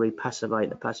how to repassivate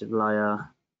the passive layer?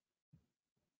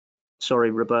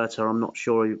 Sorry, Roberta, I'm not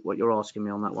sure what you're asking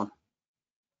me on that one.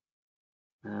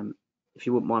 If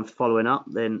you wouldn't mind following up,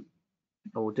 then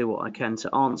I will do what I can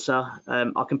to answer.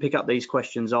 I can pick up these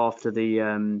questions after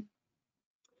the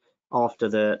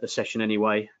session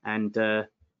anyway, and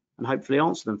hopefully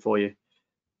answer them for you.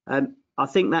 I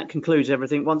think that concludes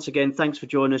everything. Once again, thanks for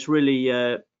joining us.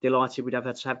 Really delighted we'd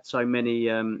have so many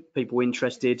people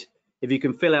interested. If you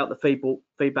can fill out the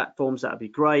feedback forms, that would be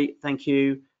great. Thank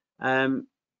you.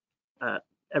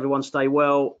 Everyone stay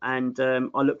well, and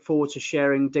I look forward to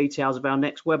sharing details of our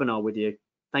next webinar with you.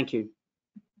 Thank you.